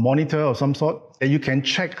or a monitor of some sort that you can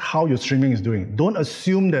check how your streaming is doing. Don't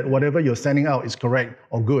assume that whatever you're sending out is correct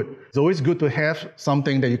or good. It's always good to have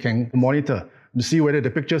something that you can monitor to see whether the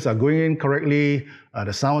pictures are going in correctly,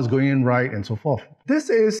 the sound is going in right, and so forth. This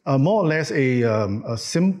is more or less a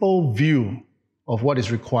simple view of what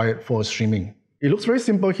is required for streaming. It looks very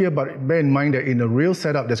simple here, but bear in mind that in a real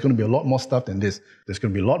setup, there's going to be a lot more stuff than this. There's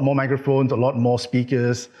going to be a lot more microphones, a lot more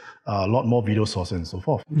speakers, a lot more video sources, and so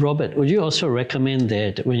forth. Robert, would you also recommend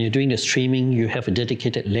that when you're doing the streaming, you have a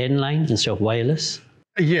dedicated landline instead of wireless?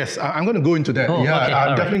 Yes, I'm going to go into that. Oh, yeah, okay.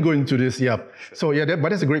 I'm definitely going into this. Yeah. So yeah, but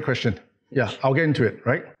that's a great question. Yeah, I'll get into it,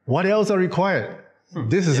 right? What else are required?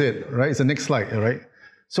 This is it, right? It's the next slide, right?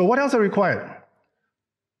 So what else are required?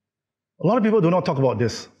 A lot of people do not talk about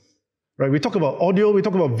this. Right, we talk about audio, we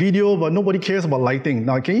talk about video, but nobody cares about lighting.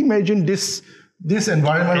 Now, can you imagine this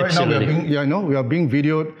environment Absolutely. right now? We are being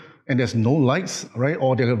videoed, and there's no lights, right?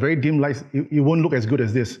 Or there are very dim lights. It won't look as good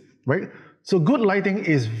as this, right? So good lighting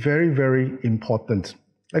is very, very important.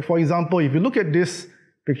 Like for example, if you look at this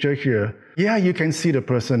picture here, yeah, you can see the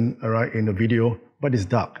person, right, in the video, but it's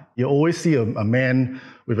dark. You always see a man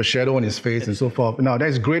with a shadow on his face and so forth. Now,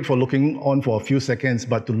 that's great for looking on for a few seconds,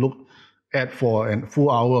 but to look at for a full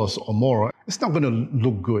hours or more, it's not going to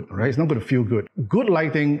look good, right? It's not going to feel good. Good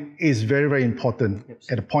lighting is very, very important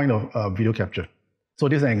at the point of video capture. So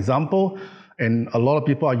this is an example, and a lot of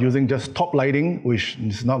people are using just top lighting, which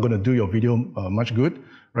is not going to do your video much good,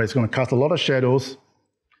 right? It's going to cast a lot of shadows.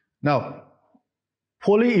 Now,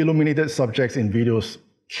 poorly illuminated subjects in videos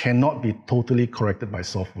cannot be totally corrected by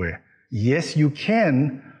software. Yes, you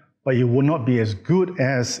can, but it will not be as good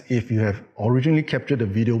as if you have originally captured the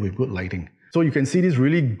video with good lighting. So you can see this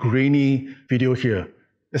really grainy video here.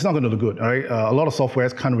 It's not going to look good, all right? A lot of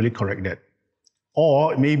softwares can't really correct that.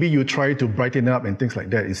 Or maybe you try to brighten it up and things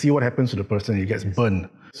like that. You see what happens to the person, he gets burned.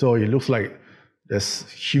 So it looks like there's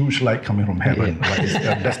huge light coming from heaven. Right?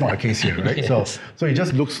 That's not the case here, right? Yes. So it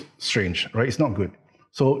just looks strange, right? It's not good.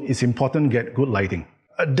 So it's important to get good lighting.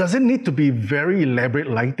 Does it need to be very elaborate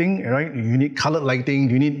lighting, right? You need colored lighting,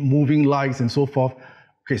 you need moving lights and so forth.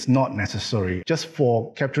 Okay, it's not necessary. Just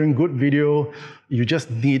for capturing good video, you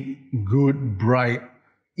just need good, bright,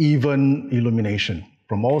 even illumination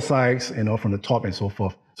from all sides, from the top and so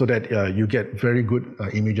forth, so that you get very good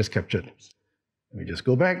images captured. Let me just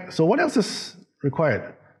go back. So what else is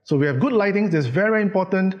required? So we have good lighting. That's very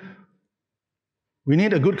important. We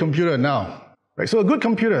need a good computer now. Right? So a good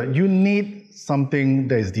computer, you need something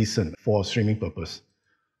that is decent for streaming purpose.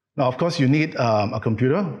 Now, of course, you need a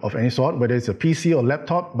computer of any sort, whether it's a PC or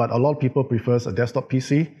laptop, but a lot of people prefer a desktop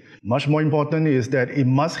PC. Much more important is that it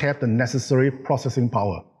must have the necessary processing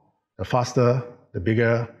power. The faster, the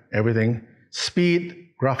bigger, everything. Speed,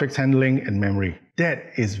 graphics handling, and memory. That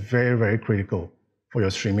is very, very critical for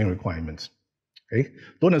your streaming requirements. Okay?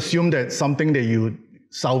 Don't assume that something that you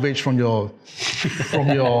salvage from your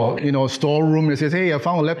storeroom and says, hey, I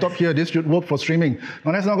found a laptop here, this should work for streaming.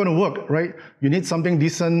 No, that's not going to work, right? You need something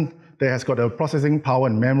decent that has got a processing power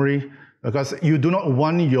and memory, because you do not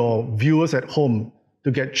want your viewers at home to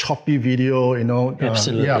get choppy video,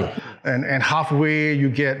 Absolutely. And halfway you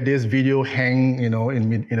get this video hang, in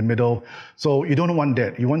the middle. So you don't want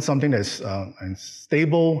that. You want something that's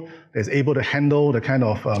stable, that's able to handle the kind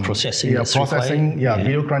of processing,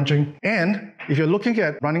 video crunching. And if you're looking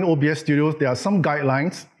at running OBS studios, there are some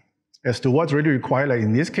guidelines as to what's really required. Like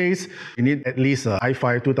in this case, you need at least an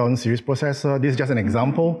i5 2000 series processor. This is just an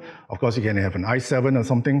example. Of course, you can have an i7 or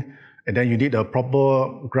something. And then you need a proper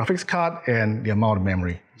graphics card and the amount of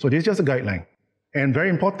memory. So this is just a guideline. And very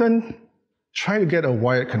important, try to get a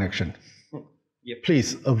wired connection. Yep.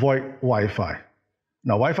 Please avoid Wi-Fi.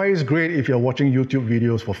 Now, Wi-Fi is great if you're watching YouTube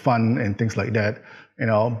videos for fun and things like that,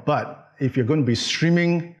 but if you're going to be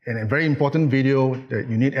streaming a very important video that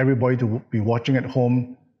you need everybody to be watching at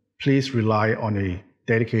home, please rely on a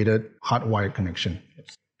dedicated hardwired connection.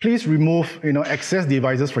 Please remove, access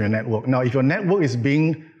devices from your network. Now, if your network is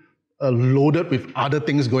being loaded with other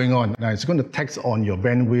things going on, now it's going to tax on your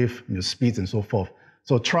bandwidth, your speeds, and so forth.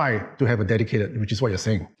 So try to have a dedicated, which is what you're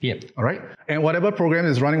saying. Yep. All right? And whatever program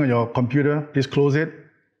is running on your computer, please close it.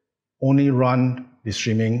 Only run the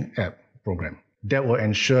streaming app program. That will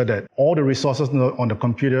ensure that all the resources on the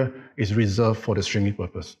computer is reserved for the streaming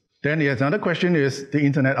purpose. Then there's another question is the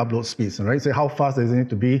internet upload speeds, right? So how fast does it need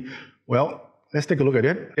to be? Well, let's take a look at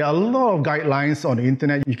it. There are a lot of guidelines on the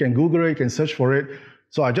internet. You can Google it, you can search for it.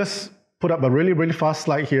 So I just put up a really, really fast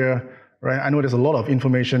slide here, right? I know there's a lot of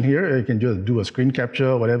information here. You can just do a screen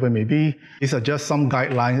capture, whatever it may be. These are just some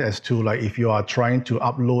guidelines as to like if you are trying to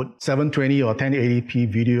upload 720 or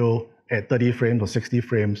 1080p video at 30 frames or 60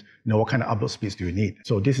 frames, what kind of upload speeds do you need?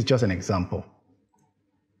 So this is just an example.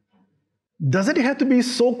 Does it have to be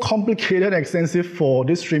so complicated and extensive for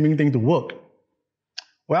this streaming thing to work?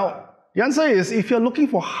 Well, the answer is if you're looking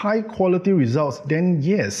for high quality results, then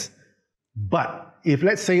yes. But if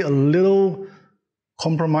let's say a little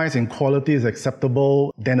compromise in quality is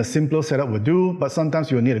acceptable, then a simpler setup will do, but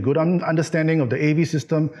sometimes you'll need a good understanding of the AV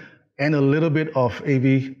system and a little bit of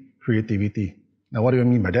AV creativity. Now, what do I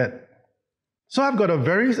mean by that? So I've got a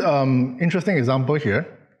very interesting example here.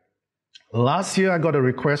 Last year, I got a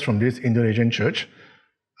request from this Indonesian church.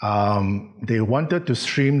 They wanted to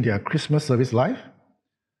stream their Christmas service live,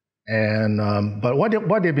 but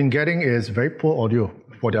what they've been getting is very poor audio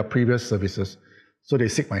for their previous services. So they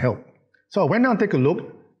seek my help. So I went down and take a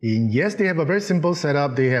look. Yes, they have a very simple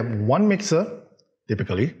setup. They have one mixer,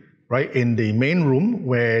 typically, right, in the main room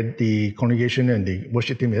where the congregation and the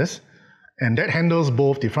worship team is. And that handles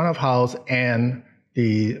both the front of house and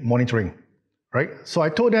the monitoring, right? So I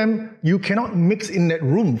told them, you cannot mix in that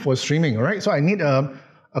room for streaming, right? So I need a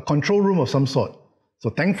control room of some sort.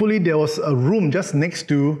 So thankfully, there was a room just next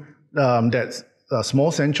to that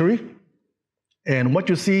small sanctuary. And what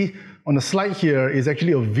you see on the slide here is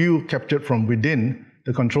actually a view captured from within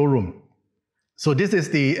the control room. So this is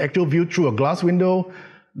the actual view through a glass window.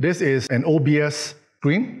 This is an OBS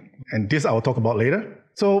screen, and this I will talk about later.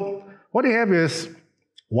 So what they have is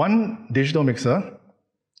one digital mixer,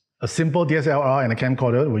 a simple DSLR and a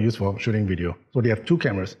camcorder we use for shooting video. So they have two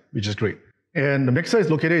cameras, which is great. And the mixer is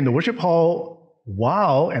located in the worship hall,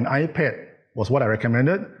 while an iPad was what I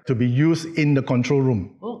recommended to be used in the control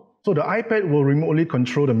room. Oh. So the iPad will remotely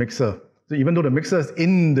control the mixer. So even though the mixer is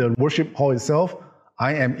in the worship hall itself,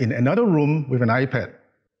 I am in another room with an iPad.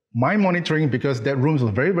 My monitoring, because that room is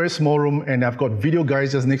a very, very small room, and I've got video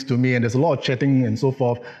guys just next to me, and there's a lot of chatting and so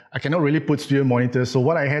forth, I cannot really put studio monitors. So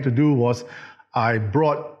what I had to do was I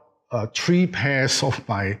brought 3 pairs of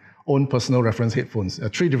my own personal reference headphones,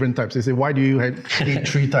 3 different types. They say, why do you have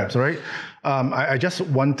 3 types, right? I just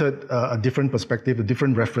wanted a different perspective, a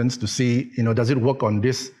different reference to see, does it work on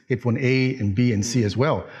this headphone A and B and C as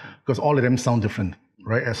well? Because all of them sound different,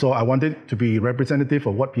 right? So I wanted to be representative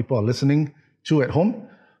of what people are listening to at home.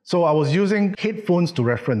 So I was using headphones to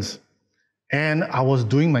reference, and I was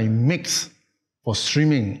doing my mix for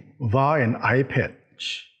streaming via an iPad,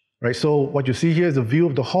 right? So what you see here is a view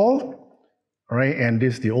of the hall, right? And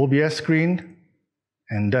this is the OBS screen,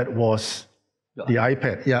 and that was the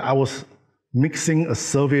iPad. Yeah, I was mixing a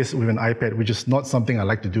service with an iPad, which is not something I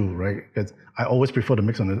like to do, right? Because I always prefer to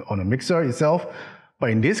mix on a mixer itself. But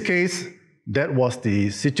in this case, that was the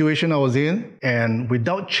situation I was in, and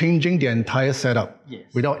without changing the entire setup,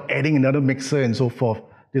 without adding another mixer and so forth,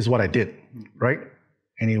 this is what I did, right?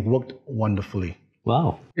 And it worked wonderfully.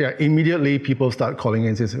 Wow. Yeah, immediately people start calling in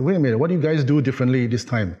and say, wait a minute, what do you guys do differently this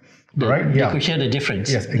time? Right? You could hear the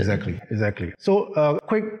difference. Yes, exactly. So a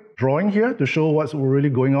quick drawing here to show what's really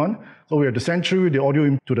going on. So we have to send through the audio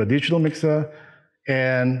into the digital mixer,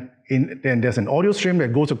 and then there's an audio stream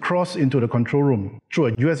that goes across into the control room through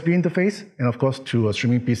a USB interface, and of course to a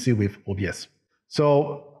streaming PC with OBS.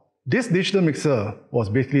 So this digital mixer was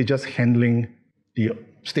basically just handling the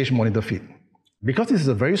stage monitor feed. Because this is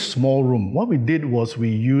a very small room, what we did was we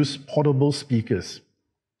used portable speakers.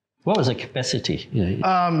 What was the capacity?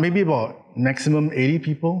 Maybe about maximum 80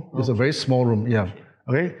 people. It's a very small room, yeah.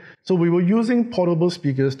 Okay. So we were using portable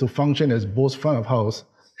speakers to function as both front of house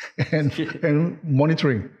and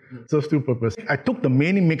monitoring. Serves two purposes. I took the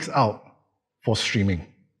main mix out for streaming.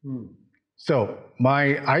 So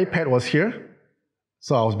my iPad was here.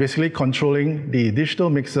 So I was basically controlling the digital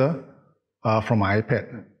mixer from my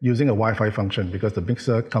iPad using a Wi-Fi function, because the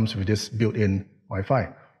mixer comes with this built-in Wi-Fi,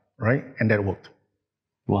 right? And that worked.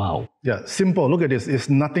 Wow. Yeah, simple. Look at this. It's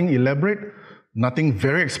nothing elaborate, nothing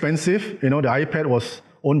very expensive. The iPad was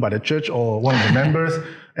owned by the church or one of the members,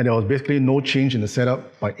 and there was basically no change in the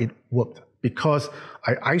setup, but it worked because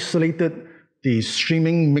I isolated the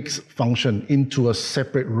streaming mix function into a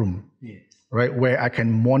separate room, right, where I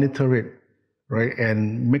can monitor it, right,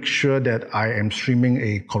 and make sure that I am streaming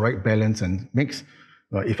a correct balance and mix.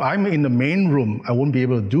 If I'm in the main room, I won't be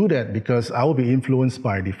able to do that because I will be influenced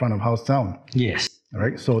by the front of house sound. Yes. All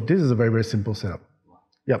right, so this is a very, very simple setup.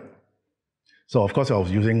 Yep. So of course I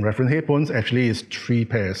was using reference headphones. Actually, it's 3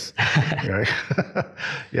 pairs. Right?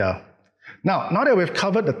 Yeah. Now that we've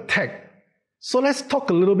covered the tech, so let's talk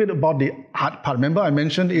a little bit about the art part. Remember I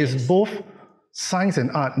mentioned it's both science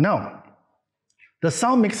and art. Now, the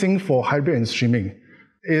sound mixing for hybrid and streaming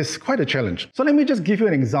is quite a challenge. So let me just give you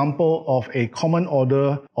an example of a common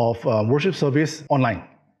order of worship service online.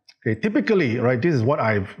 Okay, typically, right, this is what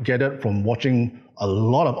I've gathered from watching a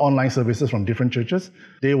lot of online services from different churches.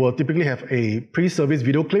 They will typically have a pre-service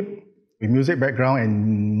video clip with music background,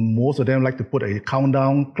 and most of them like to put a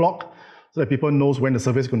countdown clock so that people knows when the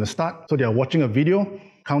service is going to start. So they are watching a video,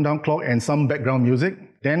 countdown clock, and some background music.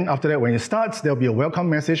 Then after that, when it starts, there'll be a welcome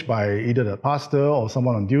message by either the pastor or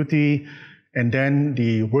someone on duty, and then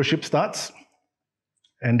the worship starts,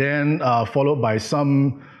 and then followed by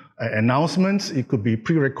some announcements. It could be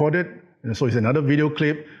pre-recorded, so it's another video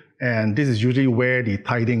clip, and this is usually where the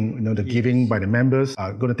tithing, the giving by the members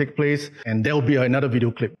are going to take place, and there'll be another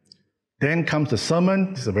video clip. Then comes the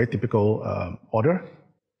sermon. This is a very typical order,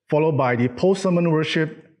 followed by the post-sermon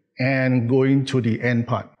worship, and going to the end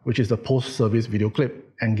part, which is the post-service video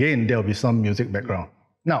clip. And again, there'll be some music background.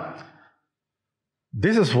 Now,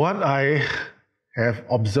 this is what I have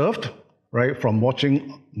observed, right, from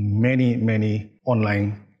watching many, many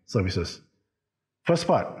online services. First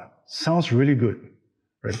part, sounds really good,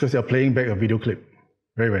 right, because they're playing back a video clip.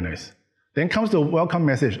 Very, very nice. Then comes the welcome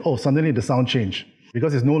message. Oh, suddenly the sound changed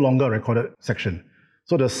because it's no longer a recorded section.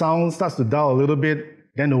 So the sound starts to dull a little bit.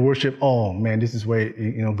 Then the worship, oh man, this is where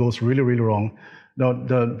it goes really, really wrong.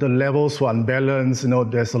 The levels were unbalanced.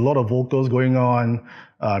 There's a lot of vocals going on.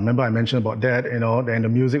 Remember I mentioned about that. And the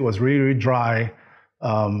music was really, really dry.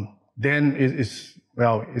 Then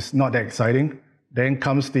it's not that exciting. Then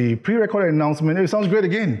comes the pre-recorded announcement. It sounds great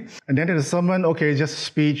again. And then there's a sermon. Okay, just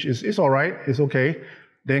speech. It's all right. It's okay.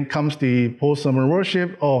 Then comes the post-sermon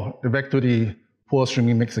worship. Oh, they're back to the poor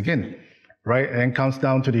streaming mix again, right? And then comes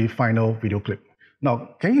down to the final video clip. Now,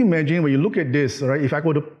 can you imagine when you look at this, right? If I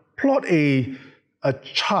were to plot a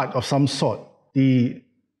chart of some sort, the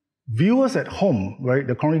viewers at home, right,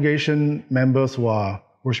 the congregation members who are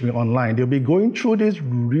worshiping online, they'll be going through this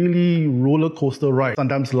really roller coaster ride.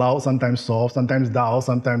 Sometimes loud, sometimes soft, sometimes dull,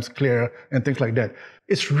 sometimes clear, and things like that.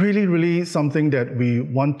 It's really, really something that we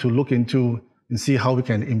want to look into and see how we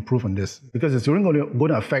can improve on this, because it's really going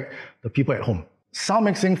to affect the people at home. Sound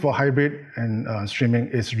mixing for hybrid and streaming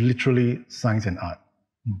is literally science and art.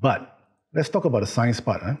 But let's talk about the science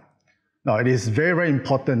part. Now, it is very, very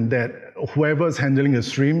important that whoever is handling the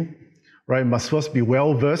stream, right, must first be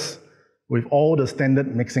well-versed with all the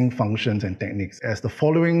standard mixing functions and techniques, as the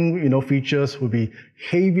following features will be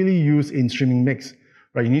heavily used in streaming mix.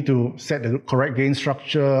 Right, you need to set the correct gain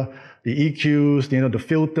structure, the EQs, the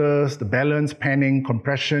filters, the balance, panning,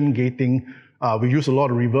 compression, gating, We use a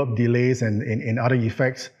lot of reverb, delays, and other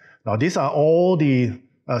effects. Now, these are all the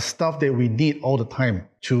stuff that we need all the time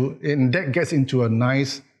and that gets into a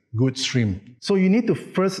nice, good stream. So you need to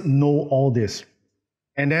first know all this.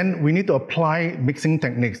 And then we need to apply mixing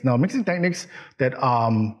techniques. Now, mixing techniques that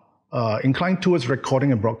are inclined towards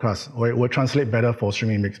recording and broadcast, or it will translate better for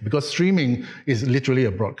streaming mix, because streaming is literally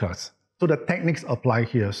a broadcast. So the techniques apply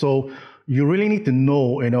here. So you really need to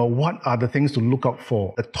know, what are the things to look out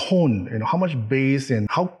for. The tone, how much bass and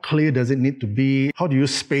how clear does it need to be? How do you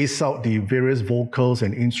space out the various vocals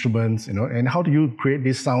and instruments, and how do you create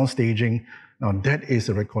this sound staging? Now that is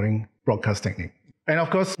a recording broadcast technique. And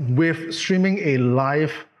of course, with streaming a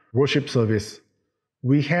live worship service,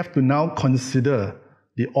 we have to now consider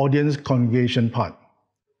the audience congregation part.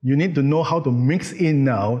 You need to know how to mix in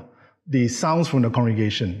now the sounds from the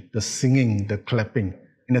congregation, the singing, the clapping.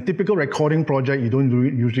 In a typical recording project, you don't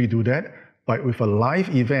usually do that, but with a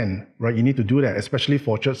live event, right, you need to do that, especially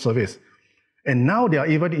for church service. And now they are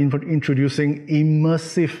even introducing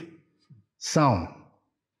immersive sound,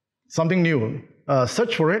 something new.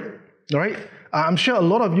 Search for it, right? I'm sure a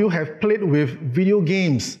lot of you have played with video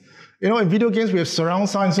games. In video games, we have surround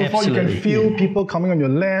sound and so forth. You can feel people coming on your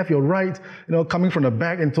left, your right, coming from the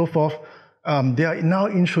back and so forth. They are now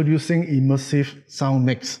introducing immersive sound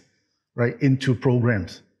mix, right, into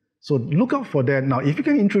programs. So look out for that. Now, if you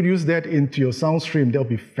can introduce that into your sound stream, that'll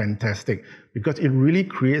be fantastic, because it really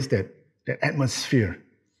creates that atmosphere.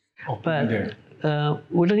 But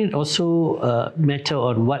wouldn't it also matter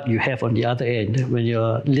on what you have on the other end when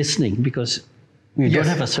you're listening? Because we don't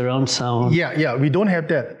have a surround sound. Yeah, we don't have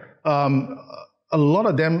that. A lot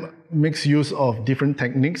of them makes use of different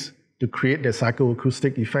techniques to create the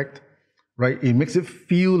psychoacoustic effect, right? It makes it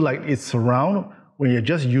feel like it's surround when you're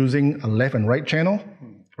just using a left and right channel,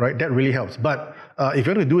 right? That really helps. But if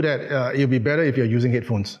you're going to do that, it'll be better if you're using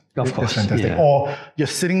headphones. Of course. That's fantastic. Yeah. Or you're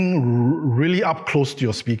sitting really up close to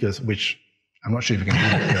your speakers, which I'm not sure if you can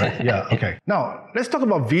do that, right? Yeah, okay. Now, let's talk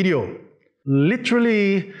about video.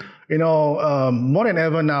 Literally, more than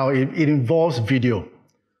ever now, it involves video.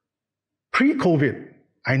 Pre-COVID,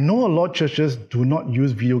 I know a lot of churches do not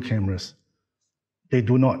use video cameras. They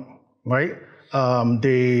do not, right?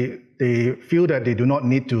 They feel that they do not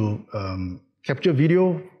need to capture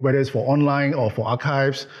video, whether it's for online or for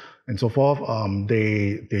archives and so forth.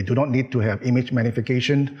 They do not need to have image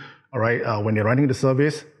magnification, all right, when they're running the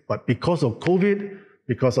service. But because of COVID,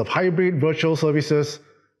 because of hybrid virtual services,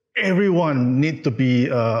 everyone needs to be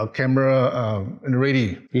camera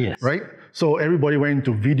ready, yes, right? So everybody went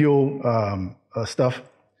into video stuff.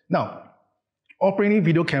 Now, operating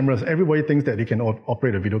video cameras, everybody thinks that they can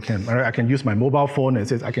operate a video camera. I can use my mobile phone and it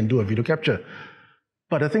says I can do a video capture.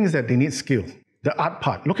 But the thing is that they need skill. The art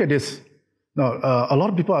part, look at this. Now, a lot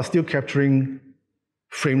of people are still capturing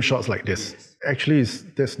frame shots like this. Yes. Actually,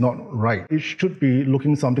 that's not right. It should be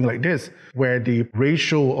looking something like this, where the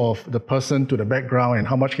ratio of the person to the background and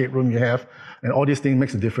how much headroom you have and all these things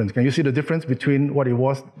makes a difference. Can you see the difference between what it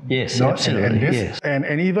was? Yes, absolutely. And this? Yes.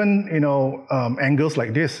 And even, angles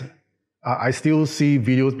like this, I still see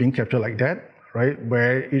videos being captured like that, right?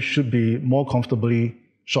 Where it should be more comfortably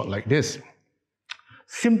shot like this.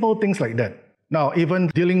 Simple things like that. Now, even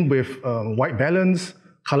dealing with white balance,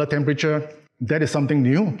 color temperature, that is something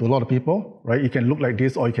new to a lot of people, right? You can look like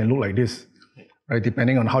this or you can look like this, right?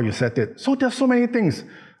 Depending on how you set it. So there's so many things,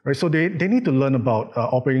 right? So they need to learn about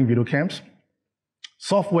operating video cams.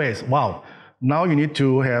 Softwares, wow. Now you need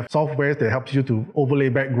to have softwares that helps you to overlay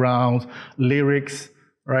backgrounds, lyrics,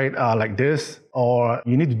 right? Like this. Or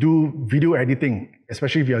you need to do video editing,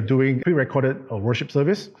 especially if you're doing pre-recorded worship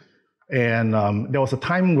service. And there was a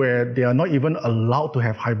time where they are not even allowed to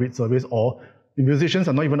have hybrid service, or the musicians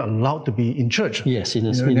are not even allowed to be in church. Yes,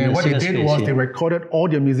 what they did was they recorded all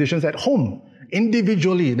their musicians at home,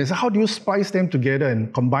 individually. They said, how do you spice them together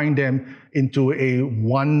and combine them into a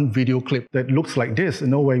one video clip that looks like this,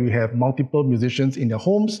 where you have multiple musicians in their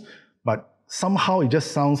homes, but somehow it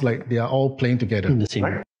just sounds like they are all playing together. In the same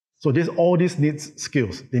right? So all this needs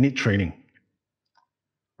skills. They need training.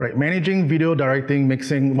 Right? Managing video, directing,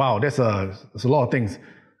 mixing, wow, that's a lot of things.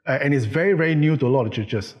 And it's very, very new to a lot of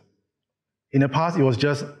churches. In the past, it was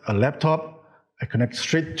just a laptop, I connect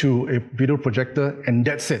straight to a video projector, and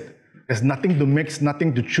that's it. There's nothing to mix,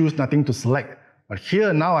 nothing to choose, nothing to select. But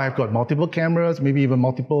here now I've got multiple cameras, maybe even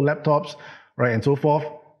multiple laptops, right, and so forth.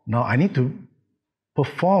 Now I need to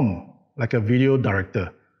perform like a video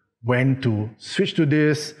director. When to switch to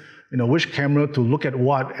this, which camera to look at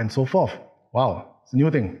what, and so forth. Wow, it's a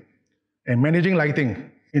new thing. And managing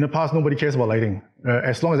lighting. In the past, nobody cares about lighting.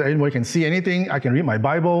 As long as anybody can see anything, I can read my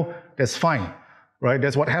Bible, that's fine. right?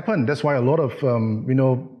 That's what happened. That's why a lot of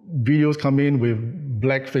videos come in with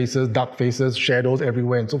black faces, dark faces, shadows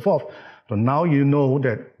everywhere, and so forth. So now you know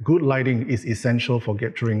that good lighting is essential for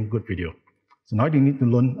capturing good video. So now you need to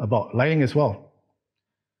learn about lighting as well.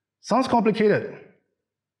 Sounds complicated.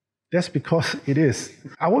 That's because it is.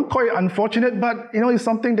 I won't call it unfortunate, but it's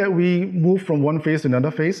something that we move from one phase to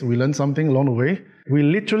another phase. We learn something along the way. We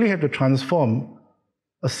literally have to transform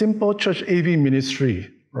a simple church AV ministry,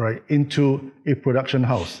 right, into a production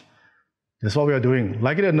house. That's what we are doing.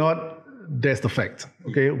 Like it or not, that's the fact.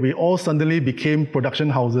 Okay, we all suddenly became production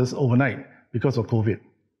houses overnight because of COVID,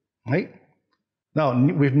 right? Now,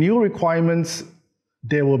 with new requirements,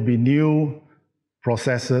 there will be new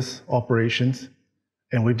processes, operations.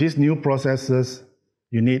 And with these new processes,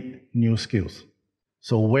 you need new skills.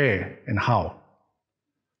 So where and how?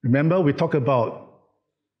 Remember, we talked about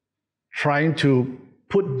trying to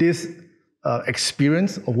put this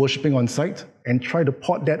experience of worshiping on site and try to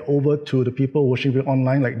port that over to the people worshiping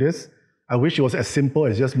online like this. I wish it was as simple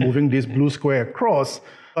as just moving this blue square across,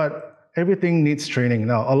 but everything needs training.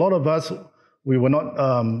 Now, a lot of us, we were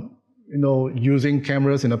not using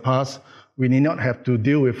cameras in the past. We need not have to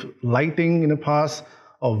deal with lighting in the past,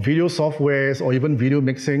 or video softwares, or even video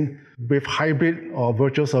mixing. With hybrid or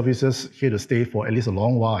virtual services here to stay for at least a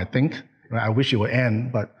long while, I think. I wish it would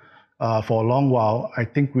end, but for a long while, I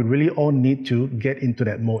think we really all need to get into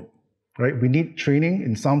that mode, right? We need training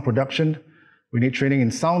in sound production. We need training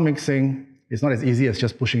in sound mixing. It's not as easy as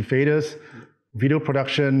just pushing faders. Video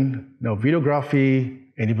production, videography,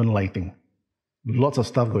 and even lighting. Lots of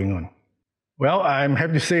stuff going on. Well, I'm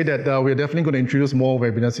happy to say that we're definitely going to introduce more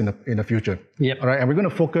webinars in the future. Yep. All right, and we're going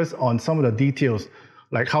to focus on some of the details,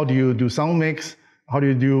 like how do you do sound mix, how do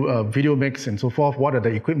you do video mix, and so forth. What are the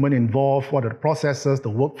equipment involved? What are the processes, the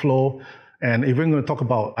workflow, and even going to talk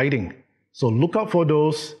about lighting. So look out for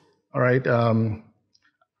those. All right.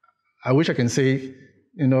 I wish I can say,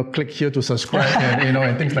 click here to subscribe and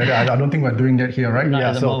and things like that. I don't think we're doing that here, right? Not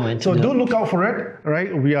at the moment. So do look out for it. All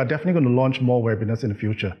right. We are definitely going to launch more webinars in the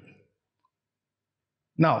future.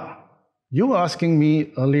 Now, you were asking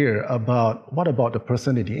me earlier about what about the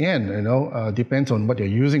person at the end, depends on what you're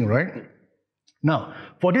using, right? Now,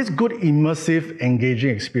 for this good, immersive, engaging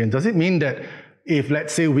experience, does it mean that if,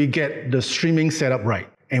 let's say, we get the streaming setup right,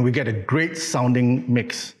 and we get a great sounding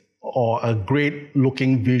mix, or a great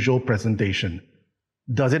looking visual presentation,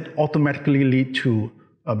 does it automatically lead to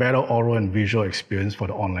a better oral and visual experience for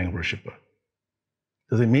the online worshiper?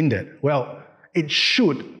 Does it mean that? Well, it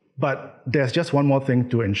should. But there's just one more thing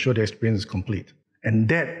to ensure the experience is complete, and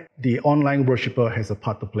that the online worshiper has a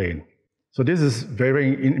part to play in. So this is very,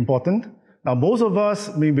 very important. Now, most of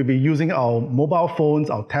us may be using our mobile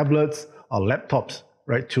phones, our tablets, our laptops,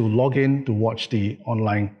 right, to log in to watch the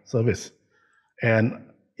online service. And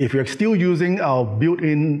if you're still using our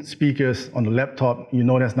built-in speakers on the laptop,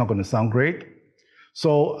 that's not going to sound great.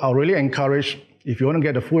 So I'll really encourage, if you want to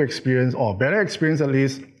get the full experience, or better experience at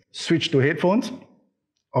least, switch to headphones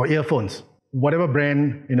or earphones, whatever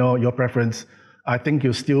brand, your preference. I think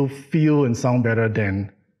you'll still feel and sound better than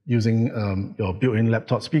using your built-in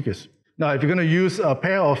laptop speakers. Now, if you're going to use a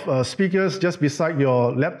pair of speakers just beside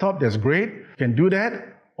your laptop, that's great. You can do that.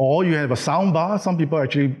 Or you have a sound bar. Some people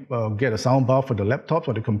actually get a sound bar for the laptops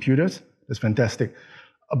or the computers. That's fantastic.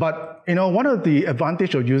 But, one of the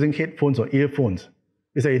advantages of using headphones or earphones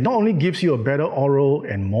is that it not only gives you a better oral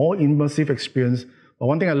and more immersive experience, but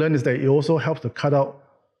one thing I learned is that it also helps to cut out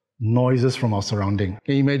noises from our surrounding.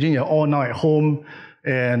 Can you imagine you're all now at home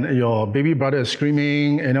and your baby brother is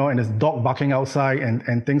screaming, and there's dog barking outside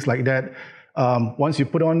and things like that. Once you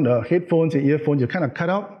put on the headphones and earphones, you kind of cut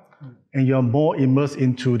out and you're more immersed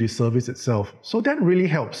into the service itself. So that really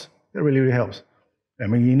helps. That really, really helps. I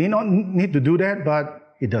mean, you need not need to do that,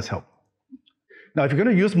 but it does help. Now, if you're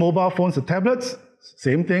going to use mobile phones or tablets,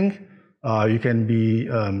 same thing. You can be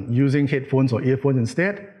using headphones or earphones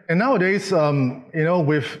instead. And nowadays,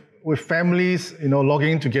 with families,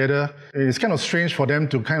 logging together, it's kind of strange for them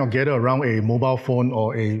to kind of gather around a mobile phone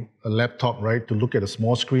or a laptop, right, to look at a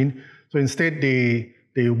small screen. So instead,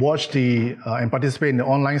 they watch and participate in the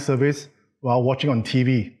online service while watching on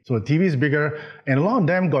TV. So the TV is bigger, and a lot of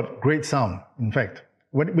them got great sound, in fact,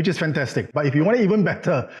 which is fantastic. But if you want it even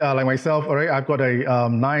better, like myself, all right, I've got a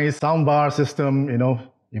nice soundbar system,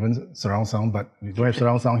 even surround sound, but you don't have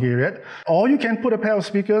surround sound here yet. Or you can put a pair of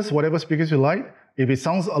speakers, whatever speakers you like. If it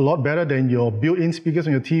sounds a lot better than your built-in speakers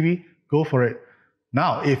on your TV, go for it.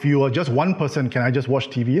 Now, if you are just one person, can I just watch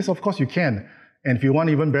TV? Yes, of course you can. And if you want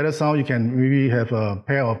even better sound, you can maybe have a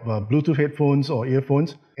pair of Bluetooth headphones or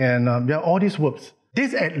earphones. And all this works.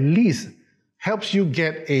 This at least helps you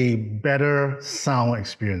get a better sound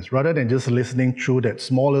experience rather than just listening through that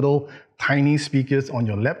small little tiny speakers on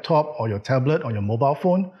your laptop or your tablet or your mobile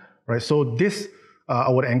phone, right? So this,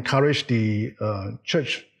 I would encourage the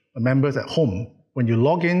church members at home, when you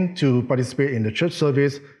log in to participate in the church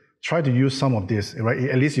service, try to use some of this, right?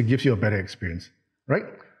 At least it gives you a better experience, right?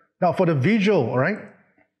 Now for the visual, all right,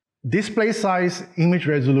 display size, image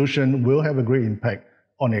resolution will have a great impact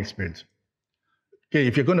on the experience. Okay,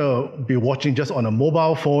 if you're going to be watching just on a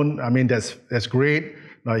mobile phone, I mean, that's great.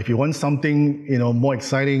 Now, if you want something, more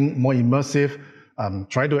exciting, more immersive,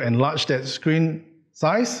 try to enlarge that screen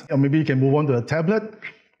size, or maybe you can move on to a tablet.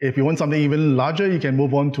 If you want something even larger, you can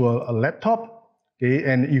move on to a laptop. Okay,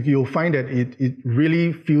 and you'll find that it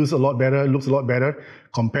really feels a lot better, looks a lot better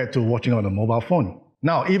compared to watching on a mobile phone.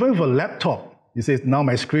 Now, even with a laptop, you say, now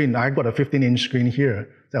my screen, I've got a 15-inch screen here,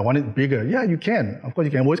 so I want it bigger. Yeah, you can. Of course,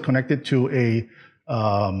 you can always connect it to a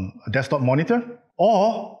desktop monitor.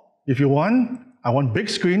 Or, if you want, I want big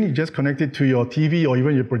screen, you just connect it to your TV or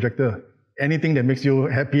even your projector. Anything that makes you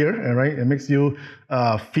happier, right? It makes you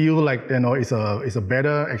feel like it's a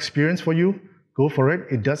better experience for you. Go for it.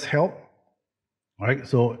 It does help. All right.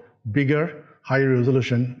 So bigger, higher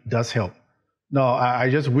resolution does help. Now, I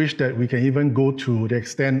just wish that we can even go to the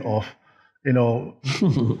extent of,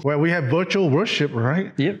 where we have virtual worship,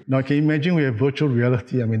 right? Yep. Now, can you imagine we have virtual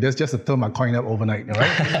reality? I mean, that's just a term I coined up overnight,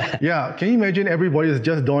 right? Yeah. Can you imagine everybody is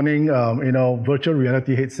just donning, virtual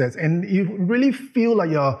reality headsets, and you really feel like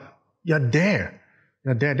you're there.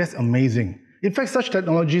 You're there. That's amazing. In fact, such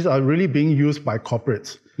technologies are really being used by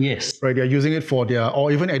corporates. Yes. Right. They're using it for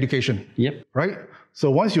or even education. Yep. Right. So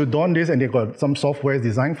once you don this and they've got some software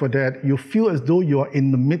designed for that, you feel as though you're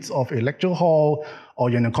in the midst of a lecture hall or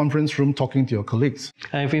you're in a conference room talking to your colleagues.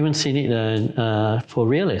 I've even seen it for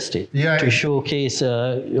real estate to showcase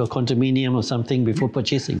your condominium or something before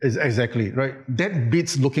purchasing. Exactly, right. That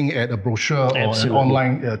beats looking at a brochure or an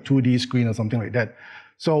online 2D screen or something like that.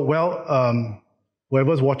 So,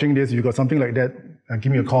 whoever's watching this, if you've got something like that,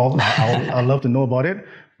 give me a call. I'd love to know about it,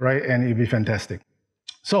 right? And it'd be fantastic.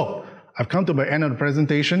 So, I've come to the end of the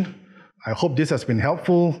presentation. I hope this has been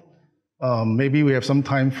helpful. Maybe we have some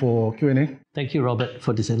time for Q&A. Thank you, Robert,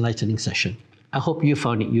 for this enlightening session. I hope you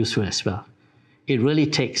found it useful as well. It really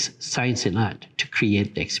takes science and art to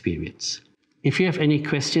create the experience. If you have any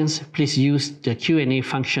questions, please use the Q&A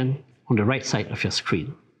function on the right side of your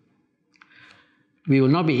screen. We will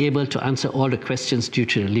not be able to answer all the questions due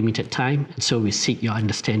to the limited time, and so we seek your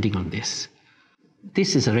understanding on this.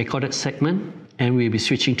 This is a recorded segment, and we'll be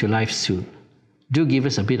switching to live soon. Do give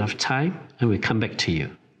us a bit of time, and we'll come back to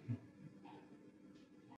you.